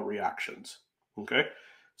style reactions. Okay.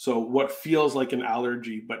 So what feels like an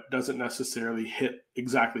allergy, but doesn't necessarily hit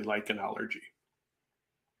exactly like an allergy.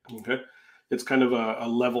 Okay. It's kind of a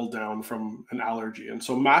level down from an allergy. And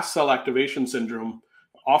so mast cell activation syndrome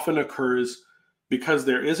often occurs because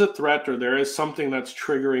there is a threat or there is something that's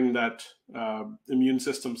triggering that immune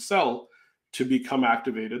system cell to become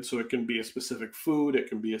activated. So it can be a specific food, it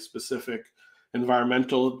can be a specific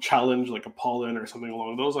environmental challenge like a pollen or something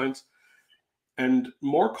along those lines. And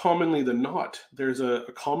more commonly than not, there's a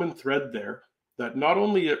common thread there that not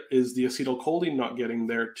only is the acetylcholine not getting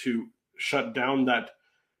there to shut down that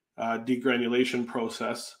degranulation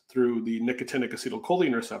process through the nicotinic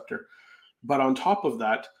acetylcholine receptor, but on top of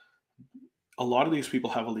that, a lot of these people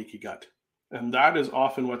have a leaky gut. And that is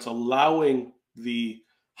often what's allowing the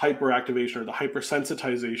hyperactivation or the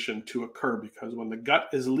hypersensitization to occur, because when the gut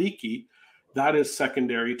is leaky, that is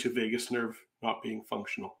secondary to vagus nerve not being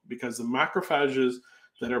functional, because the macrophages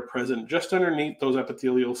that are present just underneath those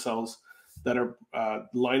epithelial cells that are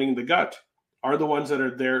lining the gut are the ones that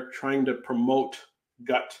are there trying to promote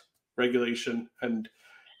gut regulation and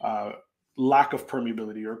lack of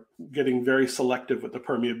permeability, or getting very selective with the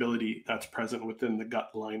permeability that's present within the gut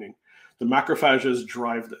lining. The macrophages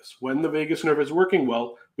drive this. When the vagus nerve is working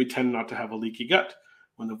well, we tend not to have a leaky gut.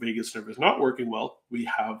 When the vagus nerve is not working well, we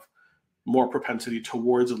have more propensity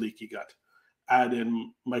towards a leaky gut. Add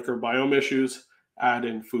in microbiome issues, add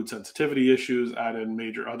in food sensitivity issues, add in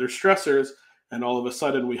major other stressors, and all of a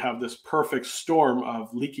sudden we have this perfect storm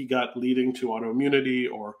of leaky gut leading to autoimmunity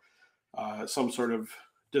or some sort of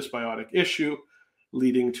dysbiotic issue,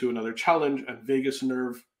 leading to another challenge, and vagus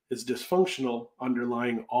nerve is dysfunctional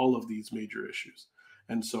underlying all of these major issues.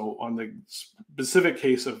 And so on the specific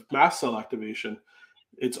case of mast cell activation,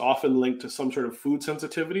 it's often linked to some sort of food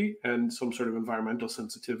sensitivity and some sort of environmental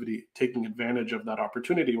sensitivity, taking advantage of that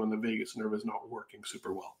opportunity when the vagus nerve is not working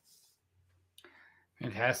super well.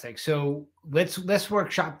 Fantastic. So let's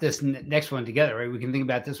workshop this next one together, right? We can think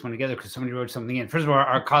about this one together because somebody wrote something in. First of all,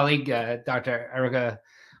 our colleague, Dr. Erica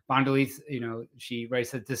Bondelith, she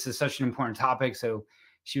writes that this is such an important topic. So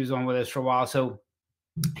she was on with us for a while. So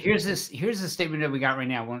here's the statement that we got right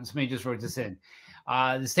now. Somebody just wrote this in.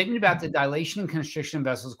 The statement about the dilation and constriction of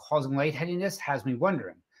vessels causing lightheadedness has me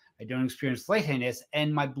wondering. I don't experience lightheadedness,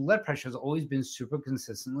 and my blood pressure has always been super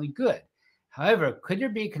consistently good. However, could there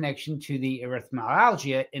be a connection to the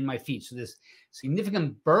erythromelalgia in my feet? So this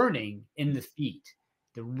significant burning in the feet,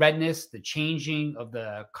 the redness, the changing of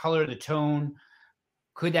the color, the tone,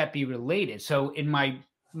 could that be related? So in my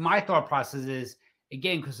thought process is,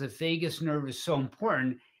 again, because the vagus nerve is so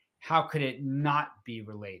important, how could it not be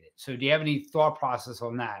related? So do you have any thought process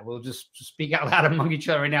on that? We'll just speak out loud among each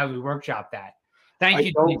other right now as we workshop that. Thank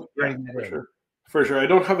you, Denise, for writing that in. For sure. I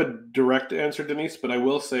don't have a direct answer, Denise, but I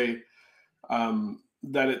will say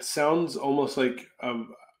that it sounds almost like an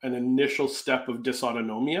initial step of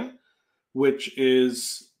dysautonomia, which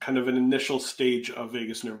is kind of an initial stage of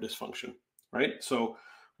vagus nerve dysfunction, right? So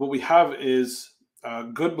what we have is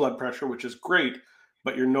good blood pressure, which is great,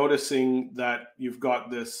 but you're noticing that you've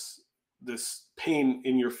got this pain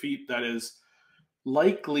in your feet that is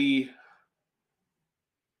likely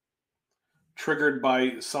triggered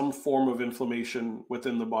by some form of inflammation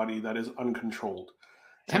within the body that is uncontrolled.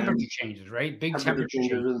 Temperature changes, right? Big temperature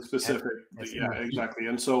changes in specific. Yeah, exactly.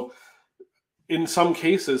 And so in some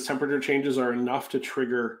cases, temperature changes are enough to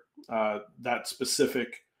trigger that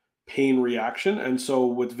specific pain reaction. And so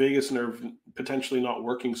with vagus nerve potentially not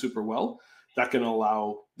working super well, that can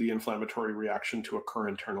allow the inflammatory reaction to occur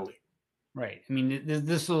internally. Right. I mean,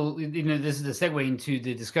 this will, this is the segue into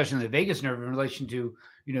the discussion of the vagus nerve in relation to,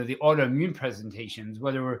 the autoimmune presentations,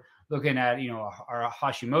 whether we're looking at, our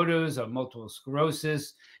Hashimoto's, multiple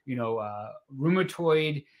sclerosis,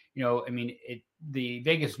 rheumatoid, the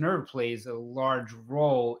vagus nerve plays a large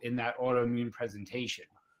role in that autoimmune presentation.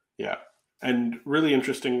 Yeah. And really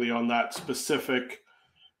interestingly, on that specific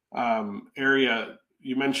area,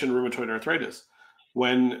 you mentioned rheumatoid arthritis.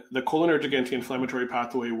 When the cholinergic anti-inflammatory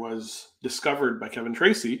pathway was discovered by Kevin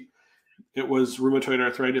Tracy, it was rheumatoid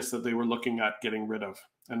arthritis that they were looking at getting rid of.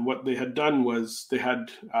 And what they had done was they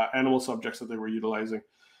had animal subjects that they were utilizing,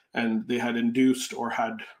 and they had induced or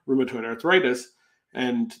had rheumatoid arthritis.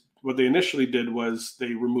 And what they initially did was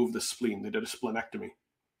they removed the spleen. They did a splenectomy.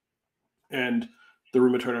 And the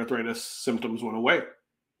rheumatoid arthritis symptoms went away.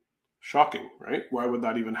 Shocking, right? Why would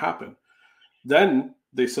that even happen? Then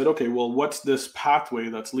they said, okay, well, what's this pathway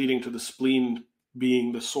that's leading to the spleen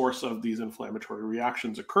being the source of these inflammatory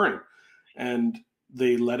reactions occurring? And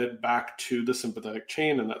they led it back to the sympathetic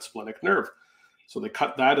chain and that splenic nerve. So they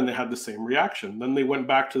cut that and they had the same reaction. Then they went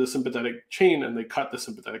back to the sympathetic chain and they cut the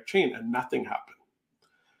sympathetic chain and nothing happened.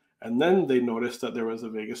 And then they noticed that there was a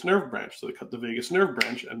vagus nerve branch. So they cut the vagus nerve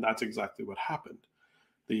branch, and that's exactly what happened.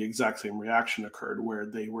 The exact same reaction occurred where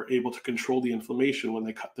they were able to control the inflammation when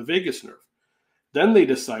they cut the vagus nerve. Then they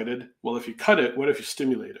decided, well, if you cut it, what if you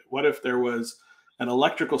stimulate it? What if there was an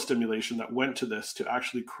electrical stimulation that went to this to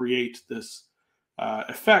actually create this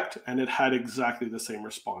effect? And it had exactly the same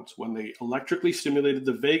response. When they electrically stimulated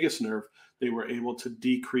the vagus nerve, they were able to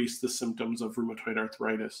decrease the symptoms of rheumatoid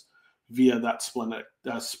arthritis via that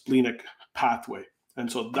splenic pathway.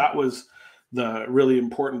 And so that was the really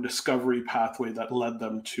important discovery pathway that led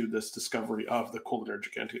them to this discovery of the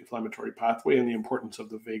cholinergic anti-inflammatory pathway and the importance of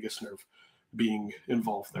the vagus nerve being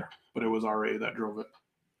involved there. But it was RA that drove it.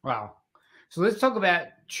 Wow. So let's talk about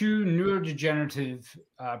two neurodegenerative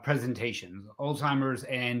presentations, Alzheimer's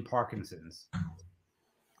and Parkinson's.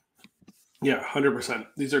 Yeah, 100%.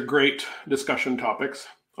 These are great discussion topics.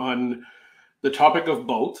 On the topic of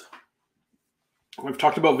both, I've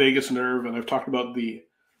talked about vagus nerve and I've talked about the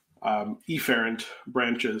efferent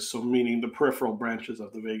branches, so meaning the peripheral branches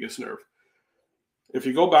of the vagus nerve. If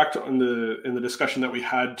you go back to in the discussion that we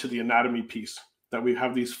had to the anatomy piece, that we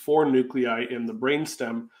have these four nuclei in the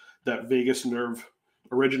brainstem that vagus nerve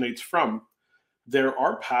originates from, there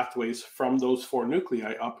are pathways from those four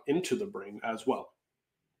nuclei up into the brain as well.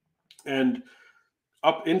 And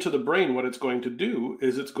up into the brain, what it's going to do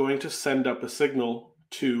is it's going to send up a signal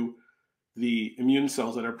to the immune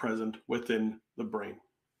cells that are present within the brain.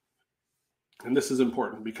 And this is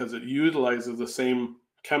important because it utilizes the same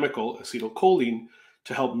chemical, acetylcholine,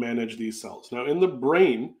 to help manage these cells. Now, in the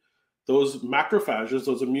brain, those macrophages,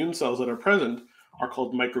 those immune cells that are present, are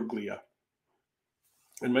called microglia.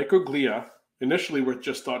 And microglia initially were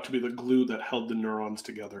just thought to be the glue that held the neurons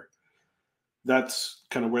together. That's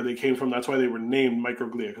kind of where they came from. That's why they were named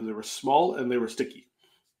microglia, because they were small and they were sticky.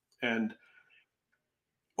 And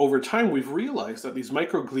over time, we've realized that these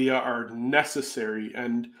microglia are necessary,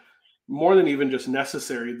 and more than even just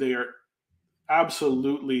necessary, they are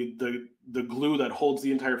absolutely the glue that holds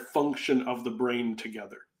the entire function of the brain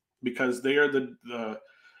together, because they are the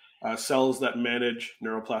cells that manage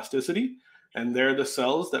neuroplasticity, and they're the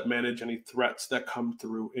cells that manage any threats that come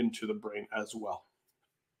through into the brain as well.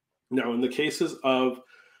 Now, in the cases of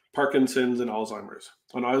Parkinson's and Alzheimer's,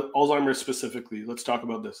 on Alzheimer's specifically, let's talk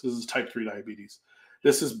about this. This is type 3 diabetes.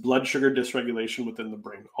 This is blood sugar dysregulation within the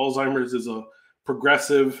brain. Alzheimer's is a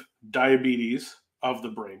progressive diabetes of the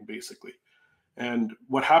brain, basically. And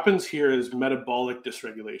what happens here is metabolic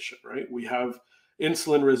dysregulation, right? We have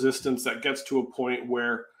insulin resistance that gets to a point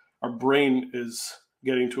where our brain is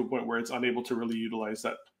getting to a point where it's unable to really utilize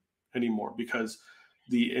that anymore, because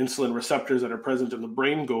the insulin receptors that are present in the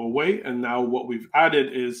brain go away. And now what we've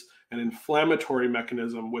added is an inflammatory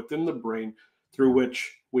mechanism within the brain through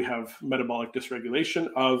which we have metabolic dysregulation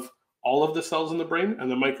of all of the cells in the brain, and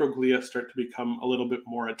the microglia start to become a little bit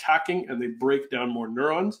more attacking, and they break down more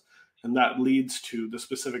neurons, and that leads to the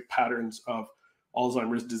specific patterns of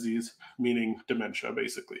Alzheimer's disease, meaning dementia,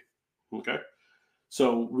 basically. Okay,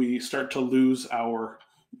 so we start to lose our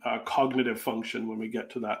cognitive function when we get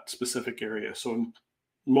to that specific area. So in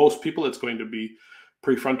most people, it's going to be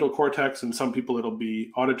prefrontal cortex, and some people it'll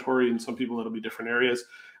be auditory, and some people it'll be different areas,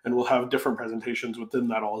 and we'll have different presentations within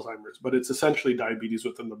that Alzheimer's. But it's essentially diabetes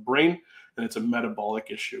within the brain, and it's a metabolic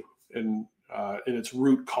issue in its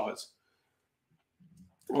root cause.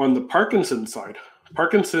 On the Parkinson's side,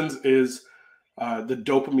 Parkinson's is the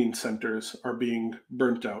dopamine centers are being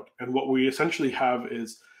burnt out, and what we essentially have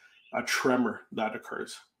is a tremor that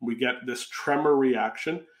occurs. We get this tremor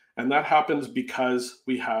reaction, and that happens because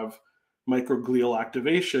we have microglial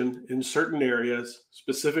activation in certain areas,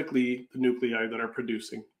 specifically the nuclei that are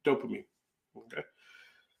producing dopamine. Okay,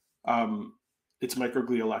 it's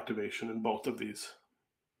microglial activation in both of these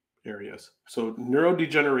areas. So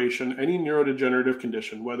neurodegeneration, any neurodegenerative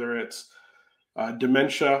condition, whether it's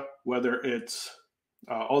dementia, whether it's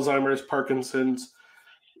Alzheimer's, Parkinson's,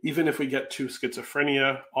 even if we get to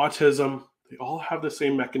schizophrenia, autism, they all have the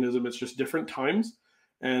same mechanism. It's just different times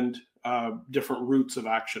and different routes of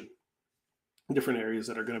action, different areas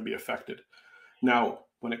that are going to be affected. Now,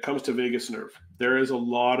 when it comes to vagus nerve, there is a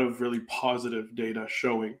lot of really positive data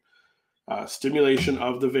showing stimulation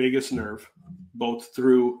of the vagus nerve, both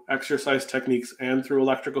through exercise techniques and through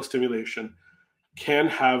electrical stimulation, can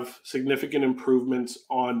have significant improvements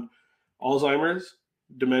on Alzheimer's,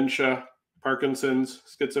 dementia, Parkinson's,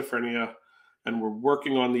 schizophrenia, and we're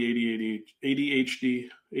working on the ADHD,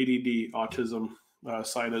 ADD, autism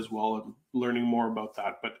side as well, and learning more about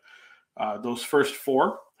that. But those first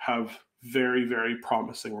four have very, very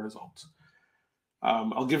promising results.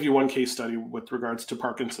 I'll give you one case study with regards to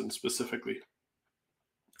Parkinson's specifically.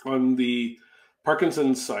 On the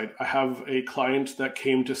Parkinson's side, I have a client that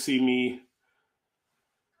came to see me,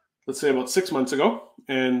 let's say about 6 months ago,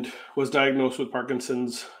 and was diagnosed with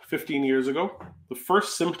Parkinson's 15 years ago. The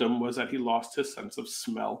first symptom was that he lost his sense of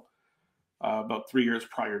smell about 3 years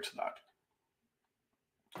prior to that.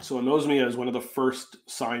 So anosmia is one of the first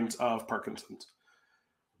signs of Parkinson's.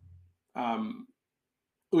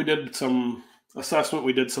 We did some assessment,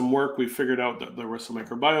 we did some work, we figured out that there were some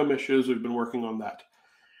microbiome issues, we've been working on that.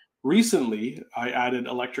 Recently, I added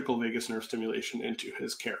electrical vagus nerve stimulation into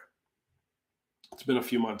his care. It's been a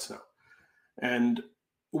few months now. And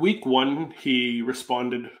week one, he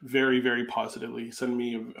responded very, very positively. He sent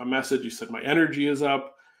me a message. He said, my energy is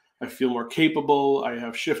up. I feel more capable. I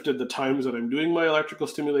have shifted the times that I'm doing my electrical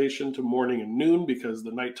stimulation to morning and noon, because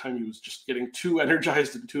the nighttime he was just getting too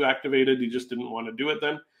energized and too activated. He just didn't want to do it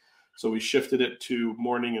then. So we shifted it to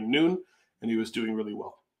morning and noon, and he was doing really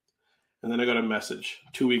well. And then I got a message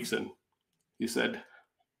 2 weeks in. He said,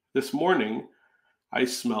 this morning, I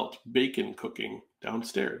smelt bacon cooking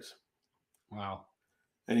downstairs. Wow.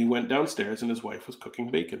 And he went downstairs and his wife was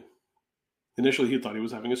cooking bacon. Initially, he thought he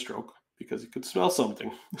was having a stroke because he could smell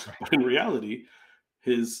something. But in reality,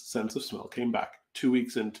 his sense of smell came back 2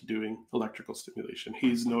 weeks into doing electrical stimulation.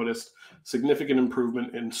 He's noticed significant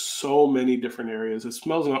improvement in so many different areas. His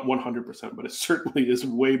smell's not 100%, but it certainly is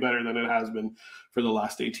way better than it has been for the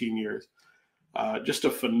last 18 years. Just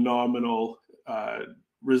a phenomenal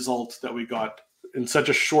result that we got in such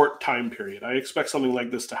a short time period. I expect something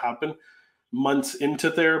like this to happen months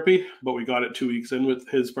into therapy, but we got it 2 weeks in with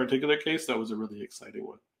his particular case. That was a really exciting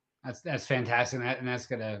one. That's fantastic, and that's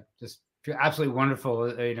gonna just feel absolutely wonderful,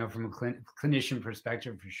 from a clinician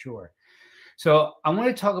perspective for sure. So I want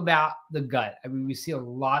to talk about the gut. I mean, we see a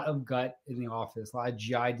lot of gut in the office, a lot of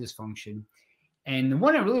GI dysfunction, and the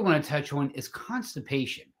one I really want to touch on is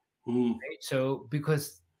constipation. Mm. Right? So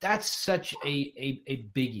because that's such a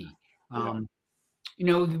biggie. Yeah.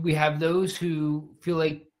 We have those who feel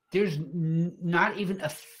like there's not even a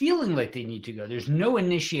feeling like they need to go. There's no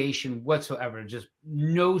initiation whatsoever, just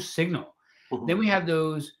no signal. Mhm. Then we have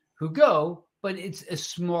those who go, but it's a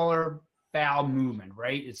smaller bowel movement,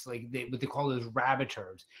 right? It's like what they call those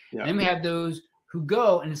rabbitures. Yeah. And then we have those who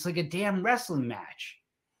go, and it's like a damn wrestling match.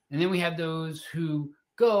 And then we have those who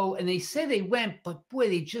go, and they say they went, but boy,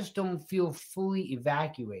 they just don't feel fully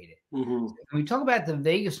evacuated. Mhm. So can we talk about the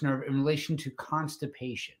vagus nerve in relation to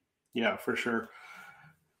constipation? Yeah, for sure.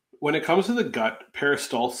 When it comes to the gut,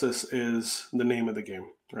 peristalsis is the name of the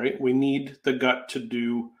game, right? We need the gut to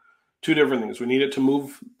do two different things. We need it to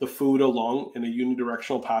move the food along in a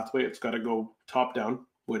unidirectional pathway. It's got to go top down,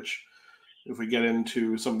 which if we get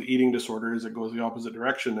into some of the eating disorders, it goes the opposite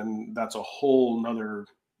direction. And that's a whole nother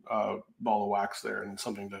ball of wax there, and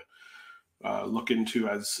something to look into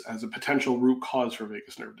as a potential root cause for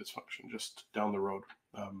vagus nerve dysfunction just down the road,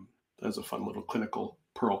 as a fun little clinical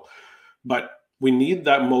pearl. But we need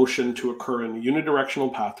that motion to occur in a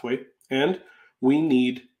unidirectional pathway, and we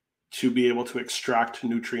need to be able to extract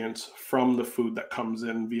nutrients from the food that comes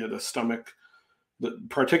in via the stomach,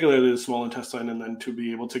 particularly the small intestine, and then to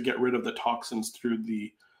be able to get rid of the toxins through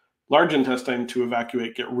the large intestine to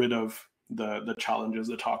evacuate, get rid of the challenges,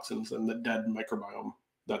 the toxins, and the dead microbiome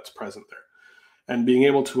that's present there. And being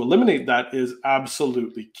able to eliminate that is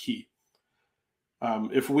absolutely key.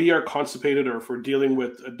 If we are constipated, or if we're dealing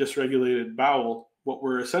with a dysregulated bowel, what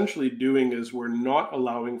we're essentially doing is we're not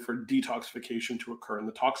allowing for detoxification to occur, and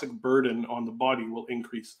the toxic burden on the body will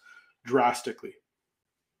increase drastically.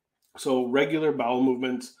 So regular bowel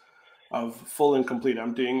movements of full and complete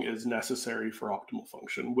emptying is necessary for optimal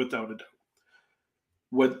function, without a doubt.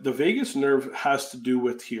 What the vagus nerve has to do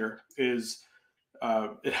with here is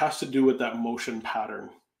it has to do with that motion pattern.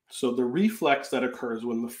 So the reflex that occurs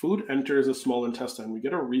when the food enters a small intestine, we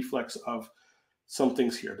get a reflex of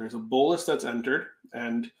something's here. There's a bolus that's entered,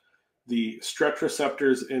 and the stretch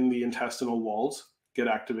receptors in the intestinal walls get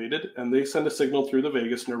activated, and they send a signal through the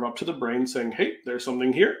vagus nerve up to the brain saying, hey, there's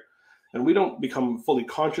something here. And we don't become fully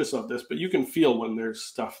conscious of this, but you can feel when there's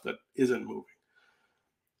stuff that isn't moving.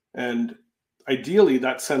 And ideally,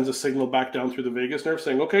 that sends a signal back down through the vagus nerve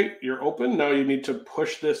saying, okay, you're open. Now you need to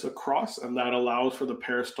push this across, and that allows for the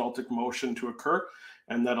peristaltic motion to occur,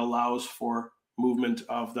 and that allows for movement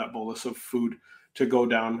of that bolus of food to go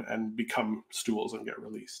down and become stools and get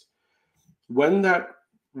released. When that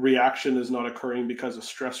reaction is not occurring because a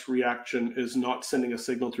stress reaction is not sending a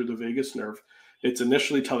signal through the vagus nerve, it's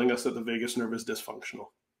initially telling us that the vagus nerve is dysfunctional.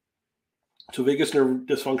 So vagus nerve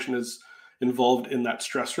dysfunction is involved in that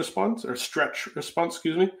stress response, or stretch response,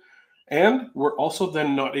 and we're also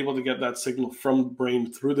then not able to get that signal from the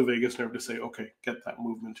brain through the vagus nerve to say, okay, get that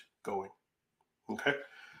movement going. Okay,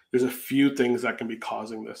 there's a few things that can be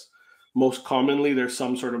causing this. Most commonly, there's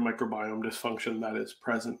some sort of microbiome dysfunction that is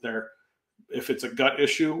present there. If it's a gut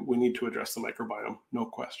issue, we need to address the microbiome, no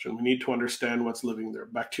question. We need to understand what's living there: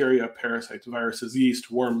 bacteria, parasites, viruses, yeast,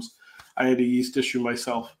 worms. I had a yeast issue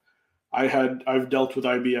myself. I've dealt with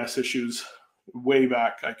IBS issues way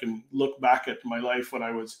back. I can look back at my life when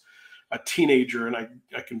I was a teenager, and I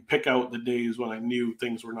can pick out the days when I knew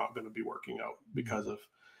things were not going to be working out because of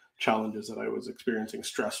challenges that I was experiencing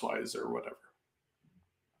stress-wise or whatever.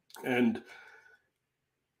 And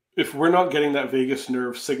if we're not getting that vagus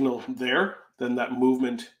nerve signal there, then that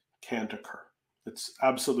movement can't occur. It's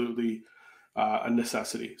absolutely a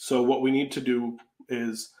necessity. So what we need to do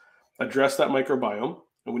is address that microbiome,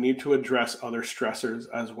 and we need to address other stressors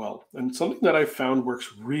as well. And something that I've found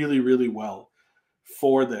works really, really well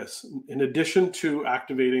for this, in addition to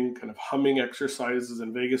activating kind of humming exercises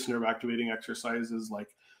and vagus nerve activating exercises like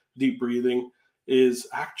deep breathing, is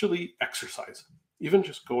actually exercise. Even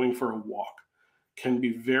just going for a walk can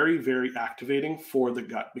be very, very activating for the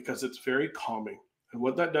gut, because it's very calming. And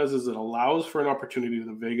what that does is it allows for an opportunity to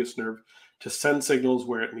the vagus nerve to send signals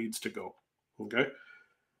where it needs to go. Okay.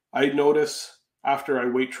 I notice after I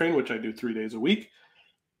weight train, which I do 3 days a week,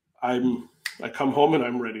 I come home and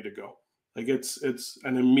I'm ready to go. Like it's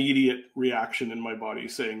an immediate reaction in my body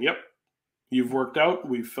saying, yep, you've worked out.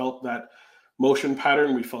 We felt that motion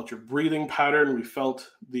pattern. We felt your breathing pattern. We felt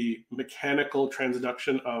the mechanical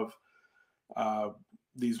transduction of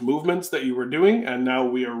these movements that you were doing. And now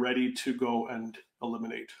we are ready to go and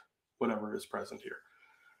eliminate whatever is present here.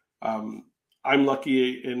 I'm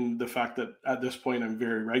lucky in the fact that at this point I'm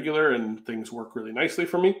very regular and things work really nicely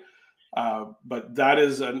for me. But that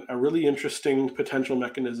is a really interesting potential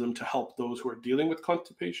mechanism to help those who are dealing with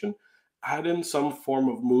constipation. Add in some form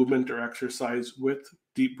of movement or exercise with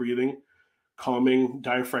deep breathing, calming,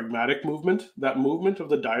 diaphragmatic movement. That movement of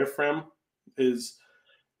the diaphragm is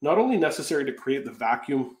not only necessary to create the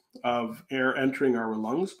vacuum of air entering our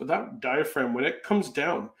lungs, but that diaphragm, when it comes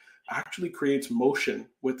down, actually creates motion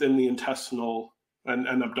within the intestinal and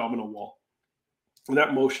abdominal wall. And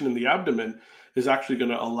that motion in the abdomen is actually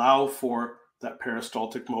going to allow for that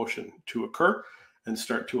peristaltic motion to occur and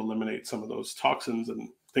start to eliminate some of those toxins and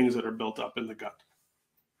things that are built up in the gut.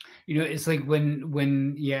 It's like when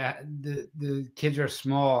the kids are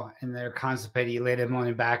small and they're constipated, you lay them on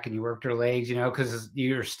their back and you work their legs, because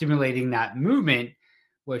you're stimulating that movement,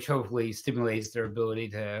 which hopefully stimulates their ability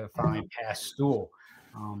to finally pass stool.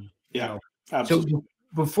 Absolutely. So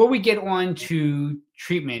before we get on to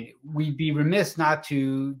treatment, we'd be remiss not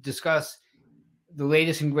to discuss the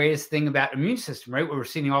latest and greatest thing about immune system, right? What we're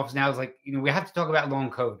seeing in the office now is we have to talk about long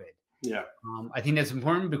COVID. Yeah. I think that's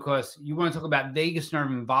important because you want to talk about vagus nerve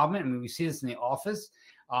involvement. I mean, we see this in the office.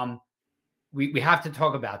 We have to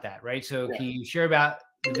talk about that, right? So Can you share about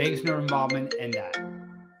the vagus nerve involvement and that?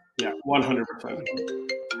 Yeah, 100%.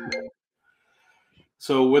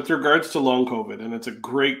 So with regards to long COVID, and it's a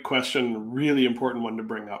great question, really important one to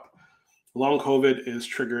bring up. Long COVID is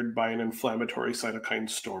triggered by an inflammatory cytokine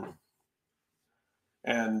storm.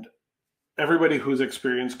 And everybody who's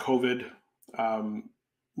experienced COVID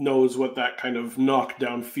knows what that kind of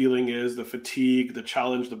knockdown feeling is, the fatigue, the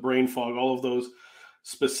challenge, the brain fog, all of those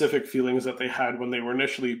specific feelings that they had when they were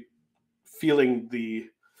initially feeling the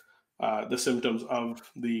symptoms of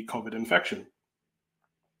the COVID infection.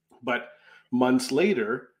 But months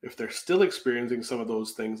later, if they're still experiencing some of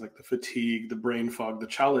those things like the fatigue, the brain fog, the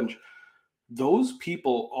challenge, those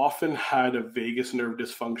people often had a vagus nerve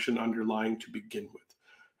dysfunction underlying to begin with,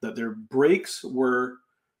 that their brakes were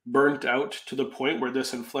burnt out to the point where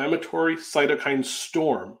this inflammatory cytokine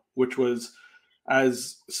storm, which was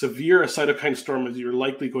as severe a cytokine storm as you're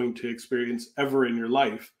likely going to experience ever in your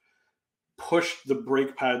life, pushed the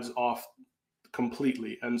brake pads off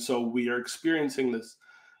completely. And so we are experiencing this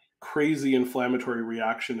crazy inflammatory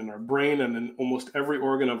reaction in our brain and in almost every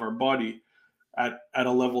organ of our body at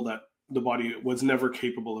a level that the body was never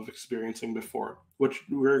capable of experiencing before, which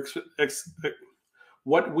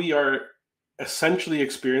what we are essentially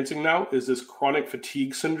experiencing now is this chronic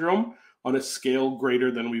fatigue syndrome on a scale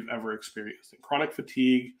greater than we've ever experienced. And chronic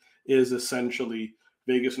fatigue is essentially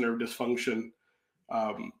vagus nerve dysfunction,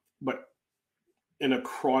 but in a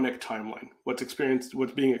chronic timeline. What's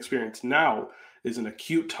being experienced now is an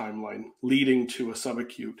acute timeline leading to a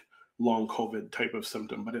subacute long COVID type of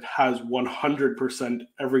symptom, but it has 100%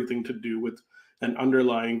 everything to do with an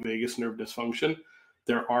underlying vagus nerve dysfunction.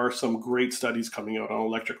 There are some great studies coming out on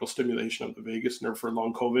electrical stimulation of the vagus nerve for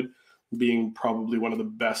long COVID being probably one of the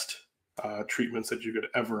best treatments that you could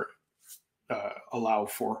ever allow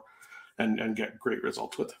for and get great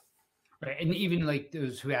results with. Right. And even like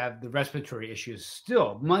those who have the respiratory issues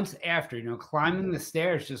still months after, climbing the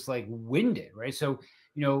stairs, just like winded. Right. So,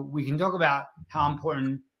 we can talk about how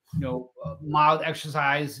important, mild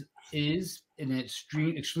exercise is and it's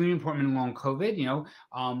extremely important in long COVID,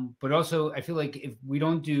 but also I feel like if we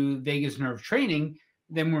don't do vagus nerve training,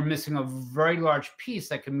 then we're missing a very large piece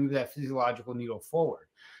that can move that physiological needle forward.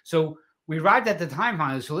 So we arrived at the time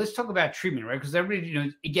finally. So let's talk about treatment, right? Because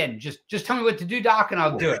everybody, again, just tell me what to do, doc, and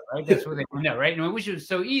I'll do it, right? That's what they want to know, right? And I wish it was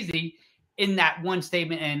so easy in that one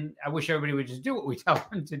statement, and I wish everybody would just do what we tell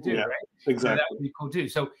them to do, right? Exactly. So that would be cool too.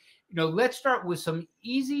 So, let's start with some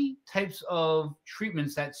easy types of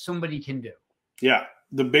treatments that somebody can do. Yeah,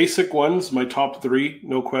 the basic ones, my top 3,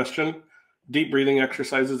 no question. Deep breathing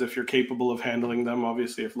exercises, if you're capable of handling them.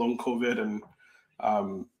 Obviously, if long COVID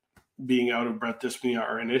and being out of breath dyspnea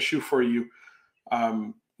are an issue for you,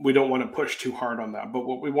 we don't want to push too hard on that. But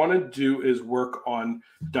what we want to do is work on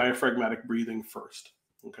diaphragmatic breathing first.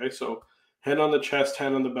 Okay, so hand on the chest,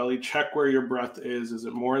 hand on the belly, check where your breath is. Is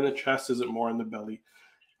it more in the chest? Is it more in the belly?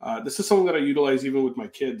 This is something that I utilize even with my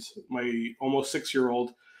kids. My almost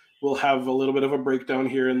 6-year-old will have a little bit of a breakdown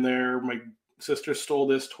here and there. My sister stole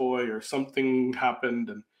this toy or something happened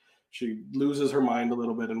and she loses her mind a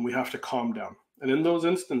little bit and we have to calm down. And in those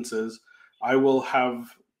instances, I will have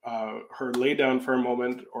her lay down for a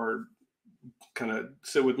moment or kind of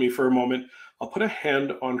sit with me for a moment. I'll put a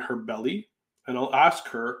hand on her belly and I'll ask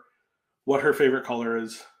her what her favorite color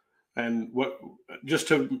is and just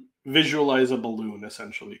to visualize a balloon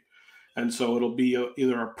essentially. And so it'll be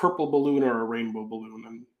either a purple balloon or a rainbow balloon.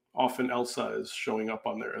 And Often Elsa is showing up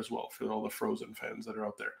on there as well for all the Frozen fans that are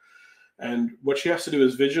out there. And what she has to do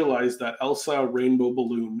is visualize that Elsa rainbow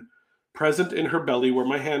balloon present in her belly where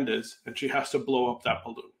my hand is, and she has to blow up that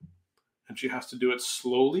balloon. And she has to do it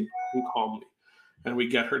slowly and calmly. And we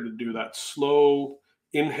get her to do that slow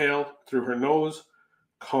inhale through her nose,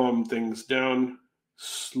 calm things down,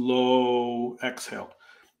 slow exhale.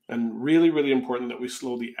 And really, really important that we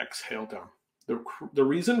slowly exhale down. The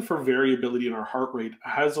reason for variability in our heart rate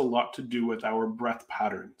has a lot to do with our breath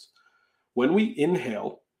patterns. When we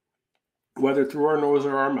inhale, whether through our nose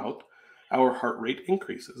or our mouth, our heart rate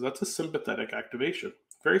increases. That's a sympathetic activation.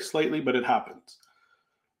 Very slightly, but it happens.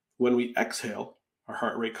 When we exhale, our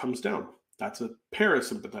heart rate comes down. That's a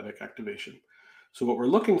parasympathetic activation. So what we're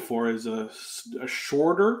looking for is a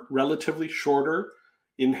shorter, relatively shorter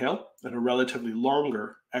inhale and a relatively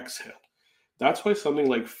longer exhale. That's why something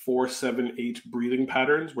like 4-7-8 breathing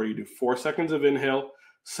patterns, where you do 4 seconds of inhale,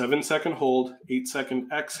 7-second hold,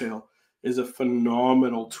 8-second exhale, is a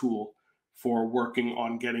phenomenal tool for working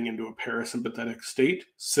on getting into a parasympathetic state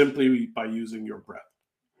simply by using your breath.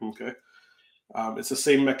 Okay. It's the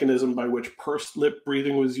same mechanism by which pursed lip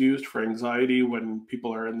breathing was used for anxiety when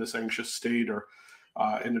people are in this anxious state or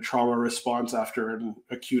in a trauma response after an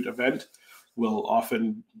acute event. We'll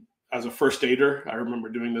often, as a first aider, I remember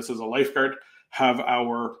doing this as a lifeguard, have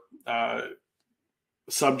our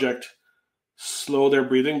subject slow their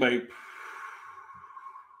breathing by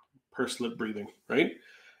pursed lip breathing, right?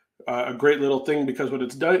 A great little thing, because what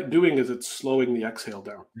it's doing is it's slowing the exhale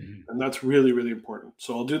down. Mm-hmm. And that's really, really important.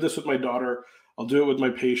 So I'll do this with my daughter. I'll do it with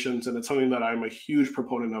my patients. And it's something that I'm a huge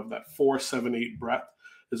proponent of. That 4-7-8 breath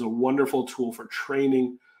is a wonderful tool for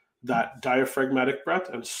training that diaphragmatic breath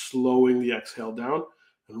and slowing the exhale down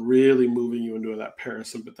and really moving you into that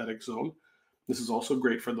parasympathetic zone. This is also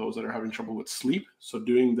great for those that are having trouble with sleep. So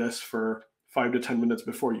doing this for 5 to 10 minutes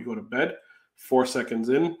before you go to bed, 4 seconds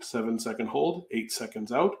in, 7-second hold, 8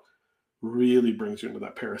 seconds out, really brings you into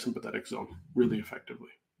that parasympathetic zone really effectively.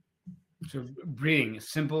 So breathing,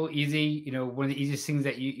 simple, easy, one of the easiest things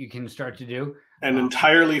that you can start to do. And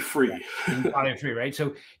entirely free. Entirely free, right?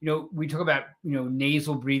 So, we talk about,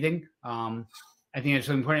 nasal breathing. I think that's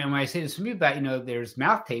really important. And when I say this to me about, there's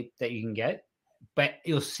mouth tape that you can get, but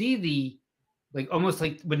you'll see almost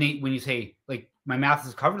like when you say like my mouth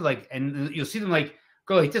is covered, and you'll see them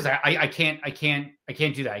go like this. I can't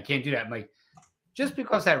do that. I can't do that. I'm like, just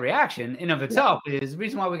because that reaction in of itself is the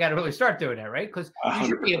reason why we got to really start doing that, right? Because you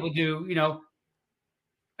should be able to,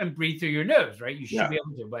 and breathe through your nose, right? You should be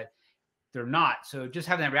able to, but they're not. So just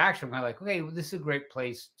having that reaction, I'm kind of like, okay, well, this is a great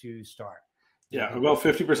place to start. Yeah, about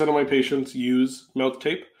 50% of my patients use mouth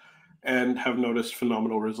tape and have noticed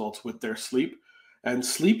phenomenal results with their sleep. And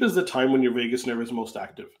sleep is the time when your vagus nerve is most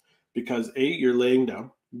active because A, you're laying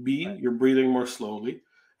down, B, you're breathing more slowly,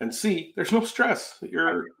 and C, there's no stress.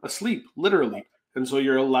 You're asleep, literally. And so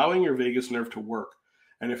you're allowing your vagus nerve to work.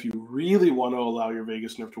 And if you really want to allow your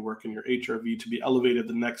vagus nerve to work and your HRV to be elevated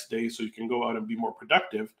the next day so you can go out and be more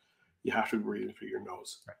productive, you have to be breathing through your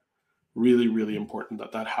nose. Right. Really, really important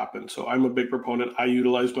that happens. So I'm a big proponent. I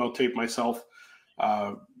utilize mouth tape myself.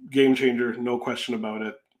 Game changer, no question about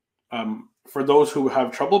it. For those who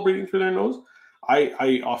have trouble breathing through their nose,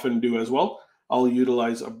 I often do as well. I'll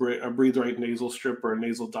utilize a Breathe Right nasal strip or a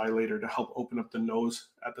nasal dilator to help open up the nose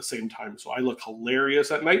at the same time. So I look hilarious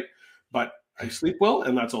at night, but I sleep well,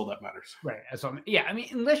 and that's all that matters. Right. So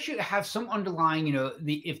unless you have some underlying,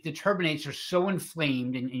 if the turbinates are so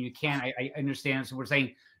inflamed and you can't, I understand. So we're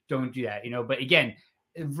saying don't do that, but again,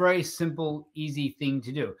 a very simple, easy thing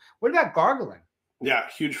to do. What about gargling? Yeah,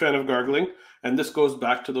 huge fan of gargling. And this goes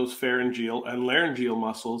back to those pharyngeal and laryngeal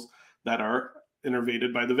muscles that are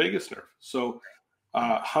innervated by the vagus nerve. So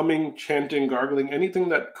humming, chanting, gargling, anything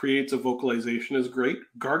that creates a vocalization is great.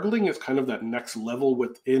 Gargling is kind of that next level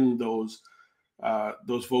within those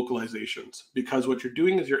vocalizations, because what you're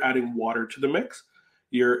doing is you're adding water to the mix.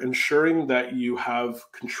 You're ensuring that you have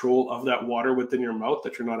control of that water within your mouth,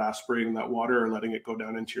 that you're not aspirating that water or letting it go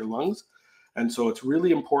down into your lungs. And so it's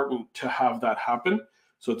really important to have that happen.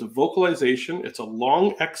 So it's a vocalization, it's a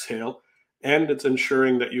long exhale, and it's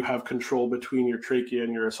ensuring that you have control between your trachea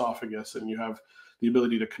and your esophagus, and you have the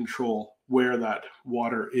ability to control where that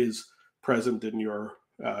water is present in your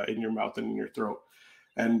mouth and in your throat.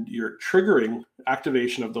 And you're triggering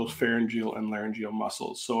activation of those pharyngeal and laryngeal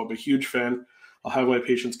muscles. So I'm a huge fan. I'll have my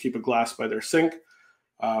patients keep a glass by their sink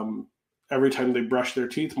every time they brush their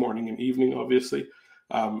teeth, morning and evening, obviously.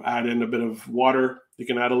 Add in a bit of water. You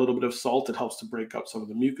can add a little bit of salt. It helps to break up some of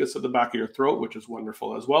the mucus at the back of your throat, which is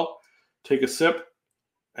wonderful as well. Take a sip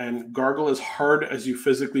and gargle as hard as you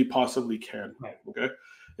physically possibly can. Right. Okay,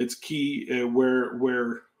 it's key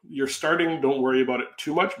where you're starting, don't worry about it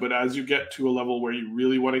too much. But as you get to a level where you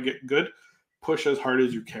really want to get good, push as hard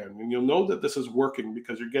as you can. And you'll know that this is working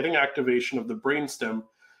because you're getting activation of the brainstem,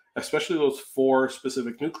 especially those 4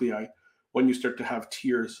 specific nuclei, when you start to have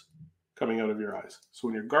tears coming out of your eyes. So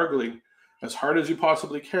when you're gargling as hard as you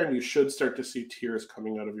possibly can, you should start to see tears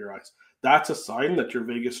coming out of your eyes. That's a sign that your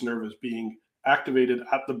vagus nerve is being activated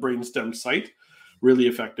at the brainstem site really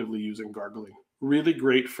effectively using gargling. Really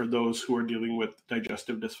great for those who are dealing with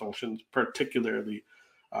digestive dysfunctions, particularly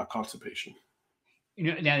constipation.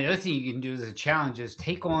 Now the other thing you can do as a challenge is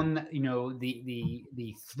take on,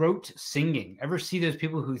 the throat singing. Ever see those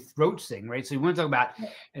people who throat sing, right? So you want to talk about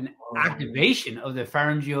an activation of the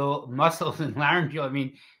pharyngeal muscles and laryngeal. I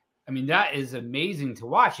mean that is amazing to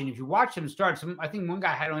watch. And if you watch them start, I think one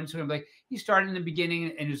guy had on Instagram, like he started in the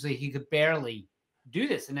beginning and it was like he could barely do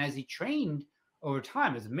this, and as he trained over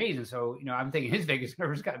time, it's amazing. So I'm thinking his vagus nerve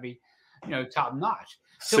has got to be top notch.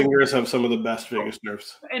 So, singers have some of the best vagus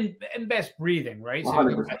nerves and best breathing, right?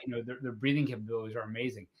 So their breathing capabilities are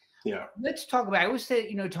amazing. Yeah. Let's talk about. I always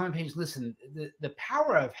say, telling patients, listen, the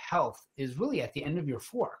power of health is really at the end of your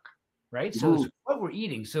fork, right? So it's what we're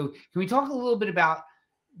eating. So can we talk a little bit about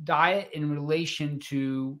diet in relation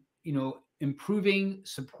to improving,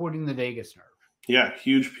 supporting the vagus nerve? Yeah,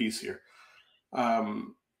 huge piece here.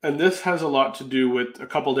 And this has a lot to do with a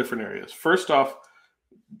couple different areas. First off,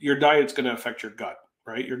 your diet's going to affect your gut,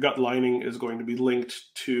 right? Your gut lining is going to be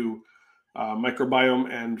linked to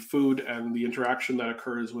microbiome and food and the interaction that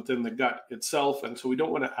occurs within the gut itself. And so we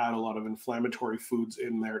don't want to add a lot of inflammatory foods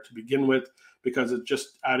in there to begin with, because it's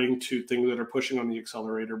just adding to things that are pushing on the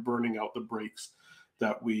accelerator, burning out the brakes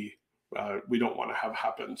that we don't want to have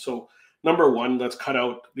happen. So number 1, let's cut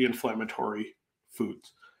out the inflammatory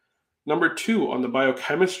foods. Number 2, on the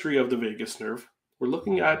biochemistry of the vagus nerve, we're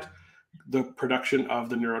looking at the production of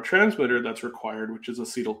the neurotransmitter that's required, which is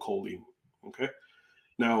acetylcholine. Okay.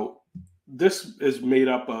 Now, this is made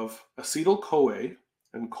up of acetyl-CoA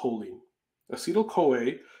and choline.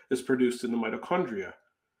 Acetyl-CoA is produced in the mitochondria.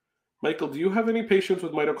 Michael, do you have any patients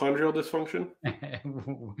with mitochondrial dysfunction?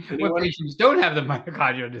 What patients don't have the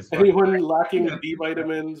mitochondrial dysfunction? Anyone lacking B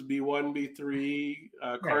vitamins, B1, B3,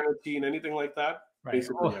 carnitine, anything like that? Right.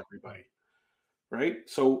 Basically everybody. Right?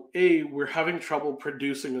 So we're having trouble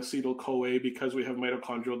producing acetyl-CoA because we have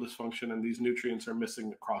mitochondrial dysfunction and these nutrients are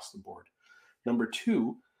missing across the board. Number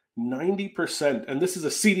 2, 90%, and this is a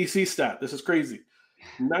CDC stat, this is crazy,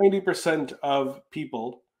 90% of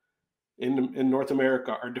people in North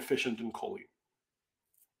America are deficient in choline.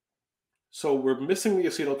 So we're missing the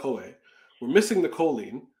acetyl-CoA, we're missing the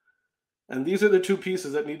choline, and these are the 2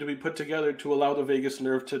 pieces that need to be put together to allow the vagus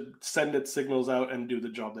nerve to send its signals out and do the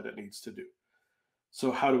job that it needs to do.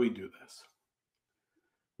 So how do we do this?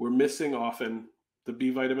 We're missing often the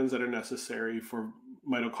B vitamins that are necessary for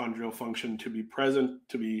mitochondrial function to be present,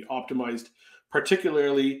 to be optimized,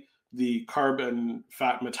 particularly the carb and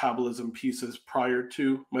fat metabolism pieces prior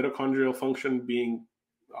to mitochondrial function being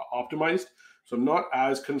optimized. So I'm not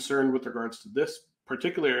as concerned with regards to this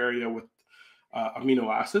particular area with amino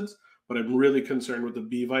acids, but I'm really concerned with the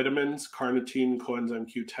B vitamins, carnitine, coenzyme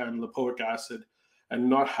Q10, lipoic acid, and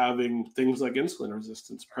not having things like insulin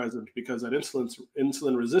resistance present, because that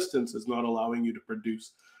insulin resistance is not allowing you to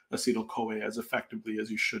produce acetyl-CoA as effectively as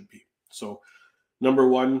you should be. So number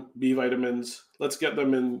 1, B vitamins, let's get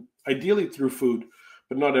them in ideally through food,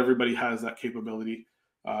 but not everybody has that capability.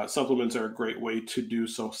 Supplements are a great way to do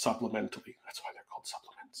so supplementally. That's why they're called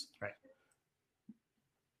supplements. Right.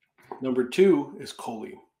 Number 2 is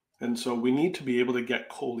choline. And so we need to be able to get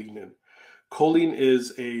choline in. Choline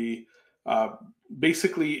is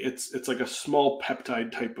basically it's like a small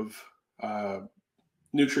peptide type of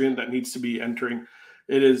nutrient that needs to be entering.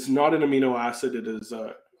 It is not an amino acid. It is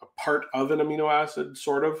a part of an amino acid,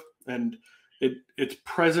 sort of, and it's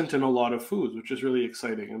present in a lot of foods, which is really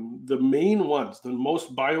exciting. And the main ones, the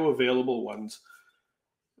most bioavailable ones,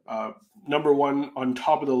 number 1 on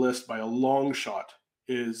top of the list by a long shot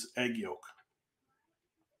is egg yolk.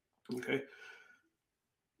 Okay.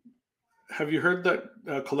 Have you heard that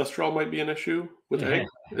cholesterol might be an issue with eggs?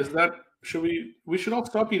 Is that we should all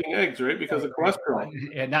stop eating eggs, right? Because of cholesterol.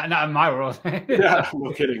 Yeah, not in my world. Yeah,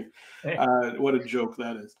 no kidding. What a joke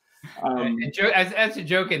that is. That's a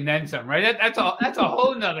joke and then some, right? That's a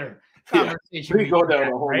whole nother conversation. We go down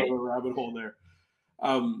a whole other rabbit hole there.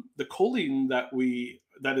 The choline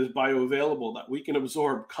that is bioavailable that we can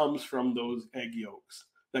absorb comes from those egg yolks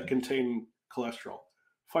that contain cholesterol.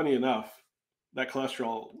 Funny enough, that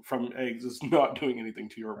cholesterol from eggs is not doing anything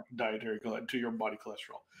to your to your body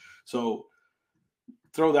cholesterol. So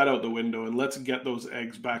throw that out the window and let's get those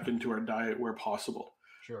eggs back into our diet where possible.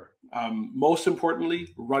 Sure. Most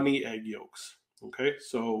importantly, runny egg yolks. Okay,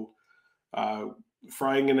 so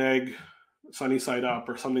frying an egg sunny side up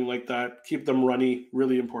or something like that, keep them runny,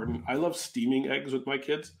 really important. I love steaming eggs with my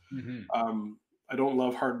kids. I don't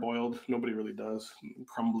love hard boiled. Nobody really does.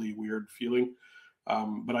 Crumbly, weird feeling.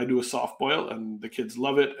 But I do a soft boil and the kids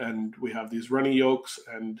love it. And we have these runny yolks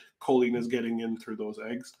and choline is getting in through those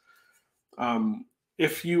eggs.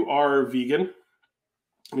 If you are vegan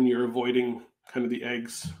and you're avoiding kind of the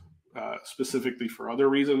eggs specifically for other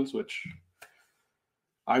reasons, which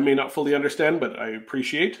I may not fully understand, but I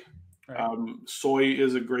appreciate. Right. Soy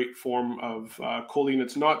is a great form of choline.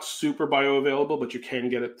 It's not super bioavailable, but you can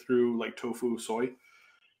get it through like tofu. Soy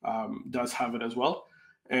does have it as well.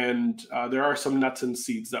 And there are some nuts and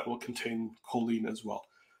seeds that will contain choline as well.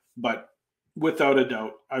 But without a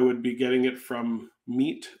doubt, I would be getting it from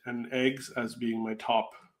meat and eggs as being my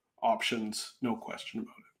top options. No question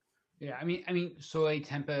about it. Yeah, I mean, soy,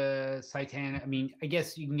 tempeh, seitan. I mean, I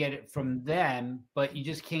guess you can get it from them, but you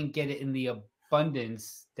just can't get it in the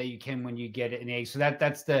abundance that you can when you get it in eggs. So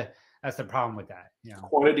that's the problem with that. You know?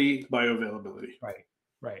 Quantity, bioavailability.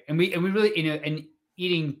 Right. And we really, you know, and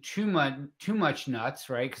eating too much nuts,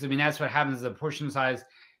 right? Because I mean, that's what happens. The portion size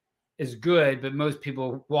is good, but most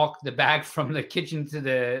people walk the bag from the kitchen to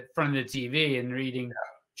the front of the TV and they're eating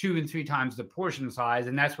 2 and 3 times the portion size,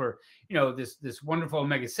 and that's where, you know, this wonderful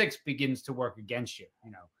omega-6 begins to work against you.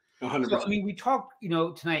 You know, 100%. So I mean, we talked, you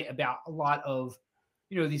know, tonight about a lot of,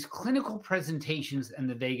 you know, these clinical presentations and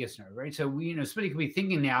the vagus nerve, right? So we, you know, somebody could be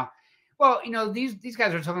thinking now, well, you know, these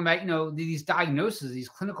guys are talking about, you know, these diagnoses, these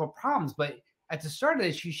clinical problems, but at the start of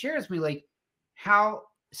this, she shares with me like how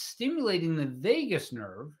stimulating the vagus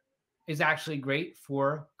nerve is actually great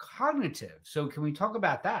for cognitive. So can we talk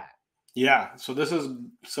about that? Yeah. So this is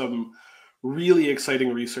some really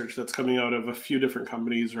exciting research that's coming out of a few different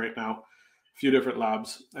companies right now, a few different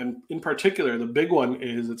labs. And in particular, the big one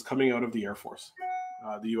is it's coming out of the Air Force,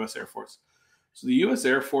 the U.S. Air Force. So the U.S.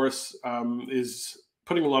 Air Force is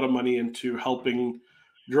putting a lot of money into helping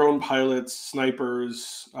drone pilots,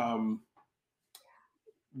 snipers,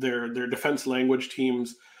 their defense language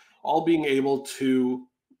teams, all being able to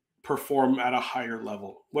perform at a higher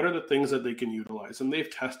level. What are the things that they can utilize? And they've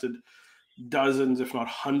tested dozens, if not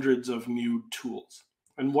hundreds, of new tools.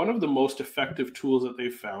 And one of the most effective tools that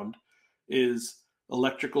they've found is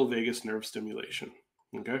electrical vagus nerve stimulation.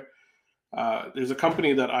 Okay. There's a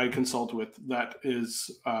company that I consult with that is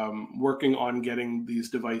working on getting these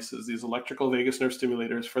devices, these electrical vagus nerve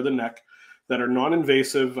stimulators for the neck that are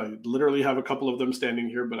non-invasive. I literally have a couple of them standing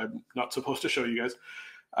here, but I'm not supposed to show you guys.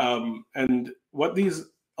 And what these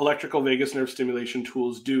electrical vagus nerve stimulation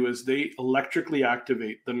tools do is they electrically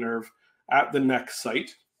activate the nerve at the neck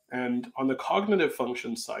site. And on the cognitive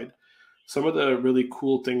function side, some of the really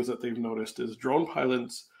cool things that they've noticed is drone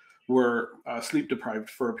pilots were sleep deprived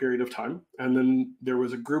for a period of time. And then there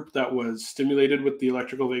was a group that was stimulated with the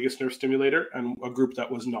electrical vagus nerve stimulator and a group that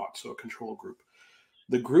was not, so a control group.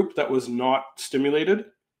 The group that was not stimulated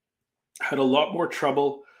had a lot more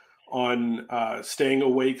trouble on staying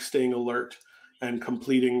awake, staying alert, and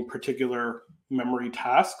completing particular memory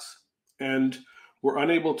tasks, and were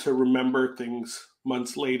unable to remember things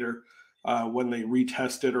months later when they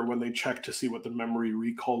retested or when they checked to see what the memory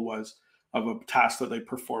recall was of a task that they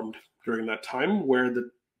performed during that time, where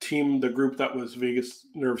the group that was vagus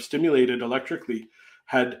nerve stimulated electrically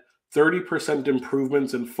had 30%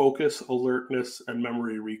 improvements in focus, alertness, and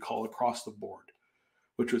memory recall across the board,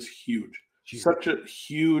 which was huge. Jeez. Such a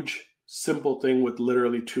huge, simple thing with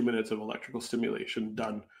literally 2 minutes of electrical stimulation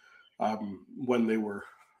done when they were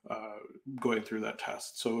going through that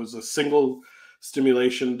test. So it was a single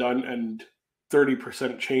stimulation done and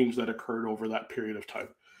 30% change that occurred over that period of time.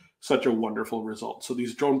 Such a wonderful result. So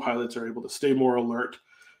these drone pilots are able to stay more alert,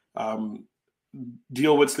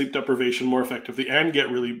 deal with sleep deprivation more effectively, and get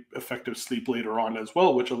really effective sleep later on as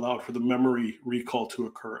well, which allowed for the memory recall to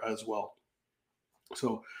occur as well.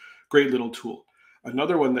 So great little tool.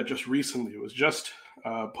 Another one that just recently was just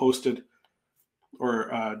posted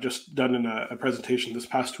or just done in a presentation this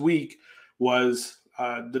past week was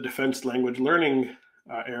the defense language learning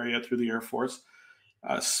area through the Air Force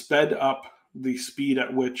sped up the speed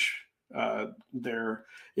at which their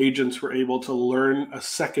agents were able to learn a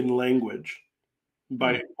second language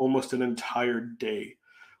by almost an entire day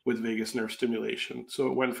with vagus nerve stimulation. So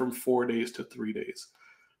it went from 4 days to 3 days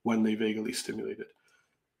when they vagally stimulated.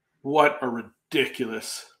 What a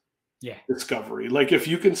ridiculous discovery. Like if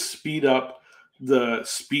you can speed up the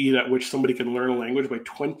speed at which somebody can learn a language by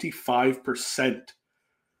 25%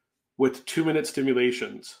 with 2-minute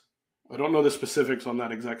stimulations. I don't know the specifics on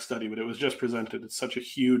that exact study, but it was just presented. It's such a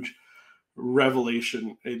huge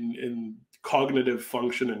revelation in cognitive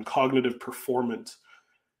function and cognitive performance.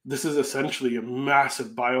 This is essentially a massive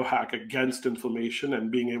biohack against inflammation and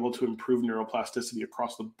being able to improve neuroplasticity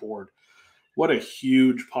across the board. What a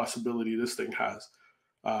huge possibility this thing has.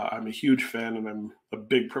 I'm a huge fan, and I'm a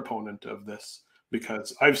big proponent of this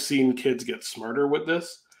because I've seen kids get smarter with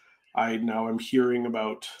this. I now am hearing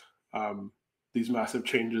about these massive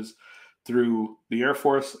changes through the Air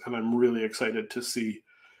Force, and I'm really excited to see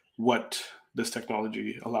what this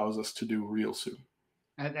technology allows us to do real soon.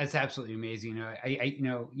 That's absolutely amazing.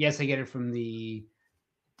 Yes, I get it from the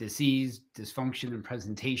disease, dysfunction, and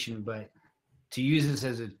presentation, but to use this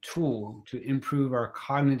as a tool to improve our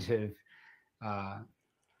cognitive,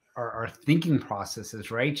 our thinking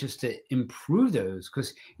processes, right? Just to improve those,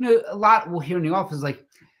 because a lot we'll hear in the office like,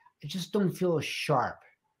 I just don't feel as sharp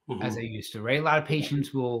as I used to, right? A lot of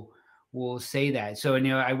patients will say that. So,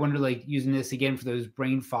 I wonder, like, using this again for those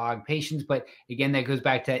brain fog patients, but again, that goes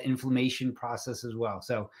back to that inflammation process as well.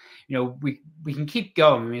 So, we can keep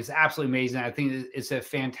going. I mean, it's absolutely amazing. I think it's a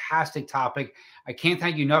fantastic topic. I can't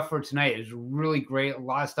thank you enough for tonight. It was really great. A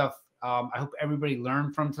lot of stuff. I hope everybody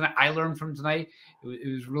learned from tonight. I learned from tonight.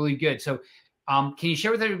 It was really good. So, can you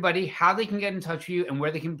share with everybody how they can get in touch with you and where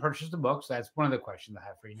they can purchase the books? That's one of the questions I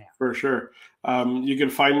have for you now. For sure. You can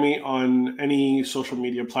find me on any social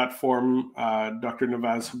media platform, Dr.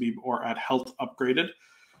 Nawaz Habib, or at Health Upgraded.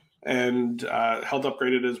 And Health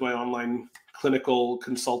Upgraded is my online clinical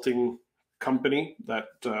consulting company that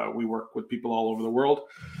we work with people all over the world.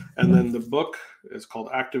 And then the book is called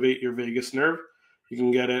Activate Your Vagus Nerve. You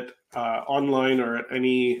can get it online or at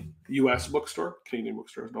any US bookstore. Canadian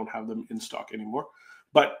bookstores don't have them in stock anymore,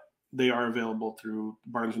 but they are available through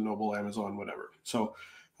Barnes & Noble, Amazon, whatever. So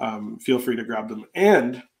feel free to grab them.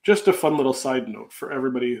 And just a fun little side note for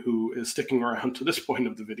everybody who is sticking around to this point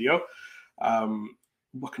of the video,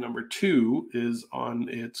 book number 2 is on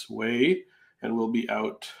its way and will be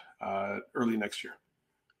out early next year.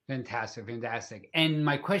 Fantastic. And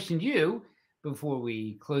my question to you, before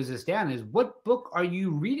we close this down, is what book are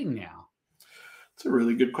you reading now? It's a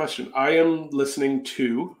really good question. I am listening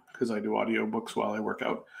to, because I do audiobooks while I work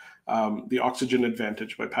out, The Oxygen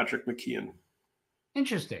Advantage by Patrick McKeon.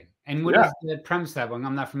 Interesting. And what is the premise of that one?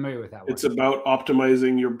 I'm not familiar with that one. It's about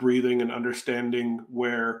optimizing your breathing and understanding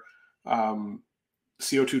where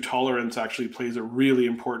CO2 tolerance actually plays a really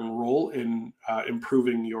important role in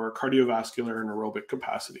improving your cardiovascular and aerobic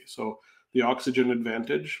capacity. So The Oxygen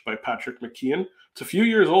Advantage by Patrick McKeon. It's a few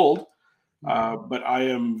years old, but I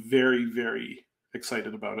am very, very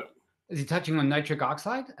excited about it. Is he touching on nitric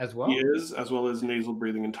oxide as well? He is, as well as nasal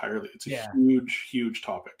breathing entirely. It's a huge, huge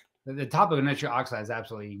topic. The topic of nitric oxide is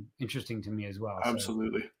absolutely interesting to me as well.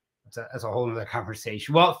 Absolutely. So that's a whole other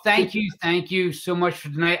conversation. Well, thank you so much for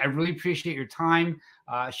tonight. I really appreciate your time,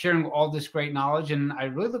 sharing all this great knowledge, and I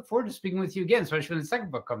really look forward to speaking with you again, especially when the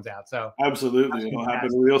second book comes out. So absolutely, it'll happen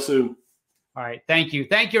real soon. All right, thank you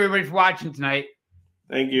everybody for watching tonight.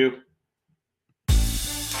 Thank you.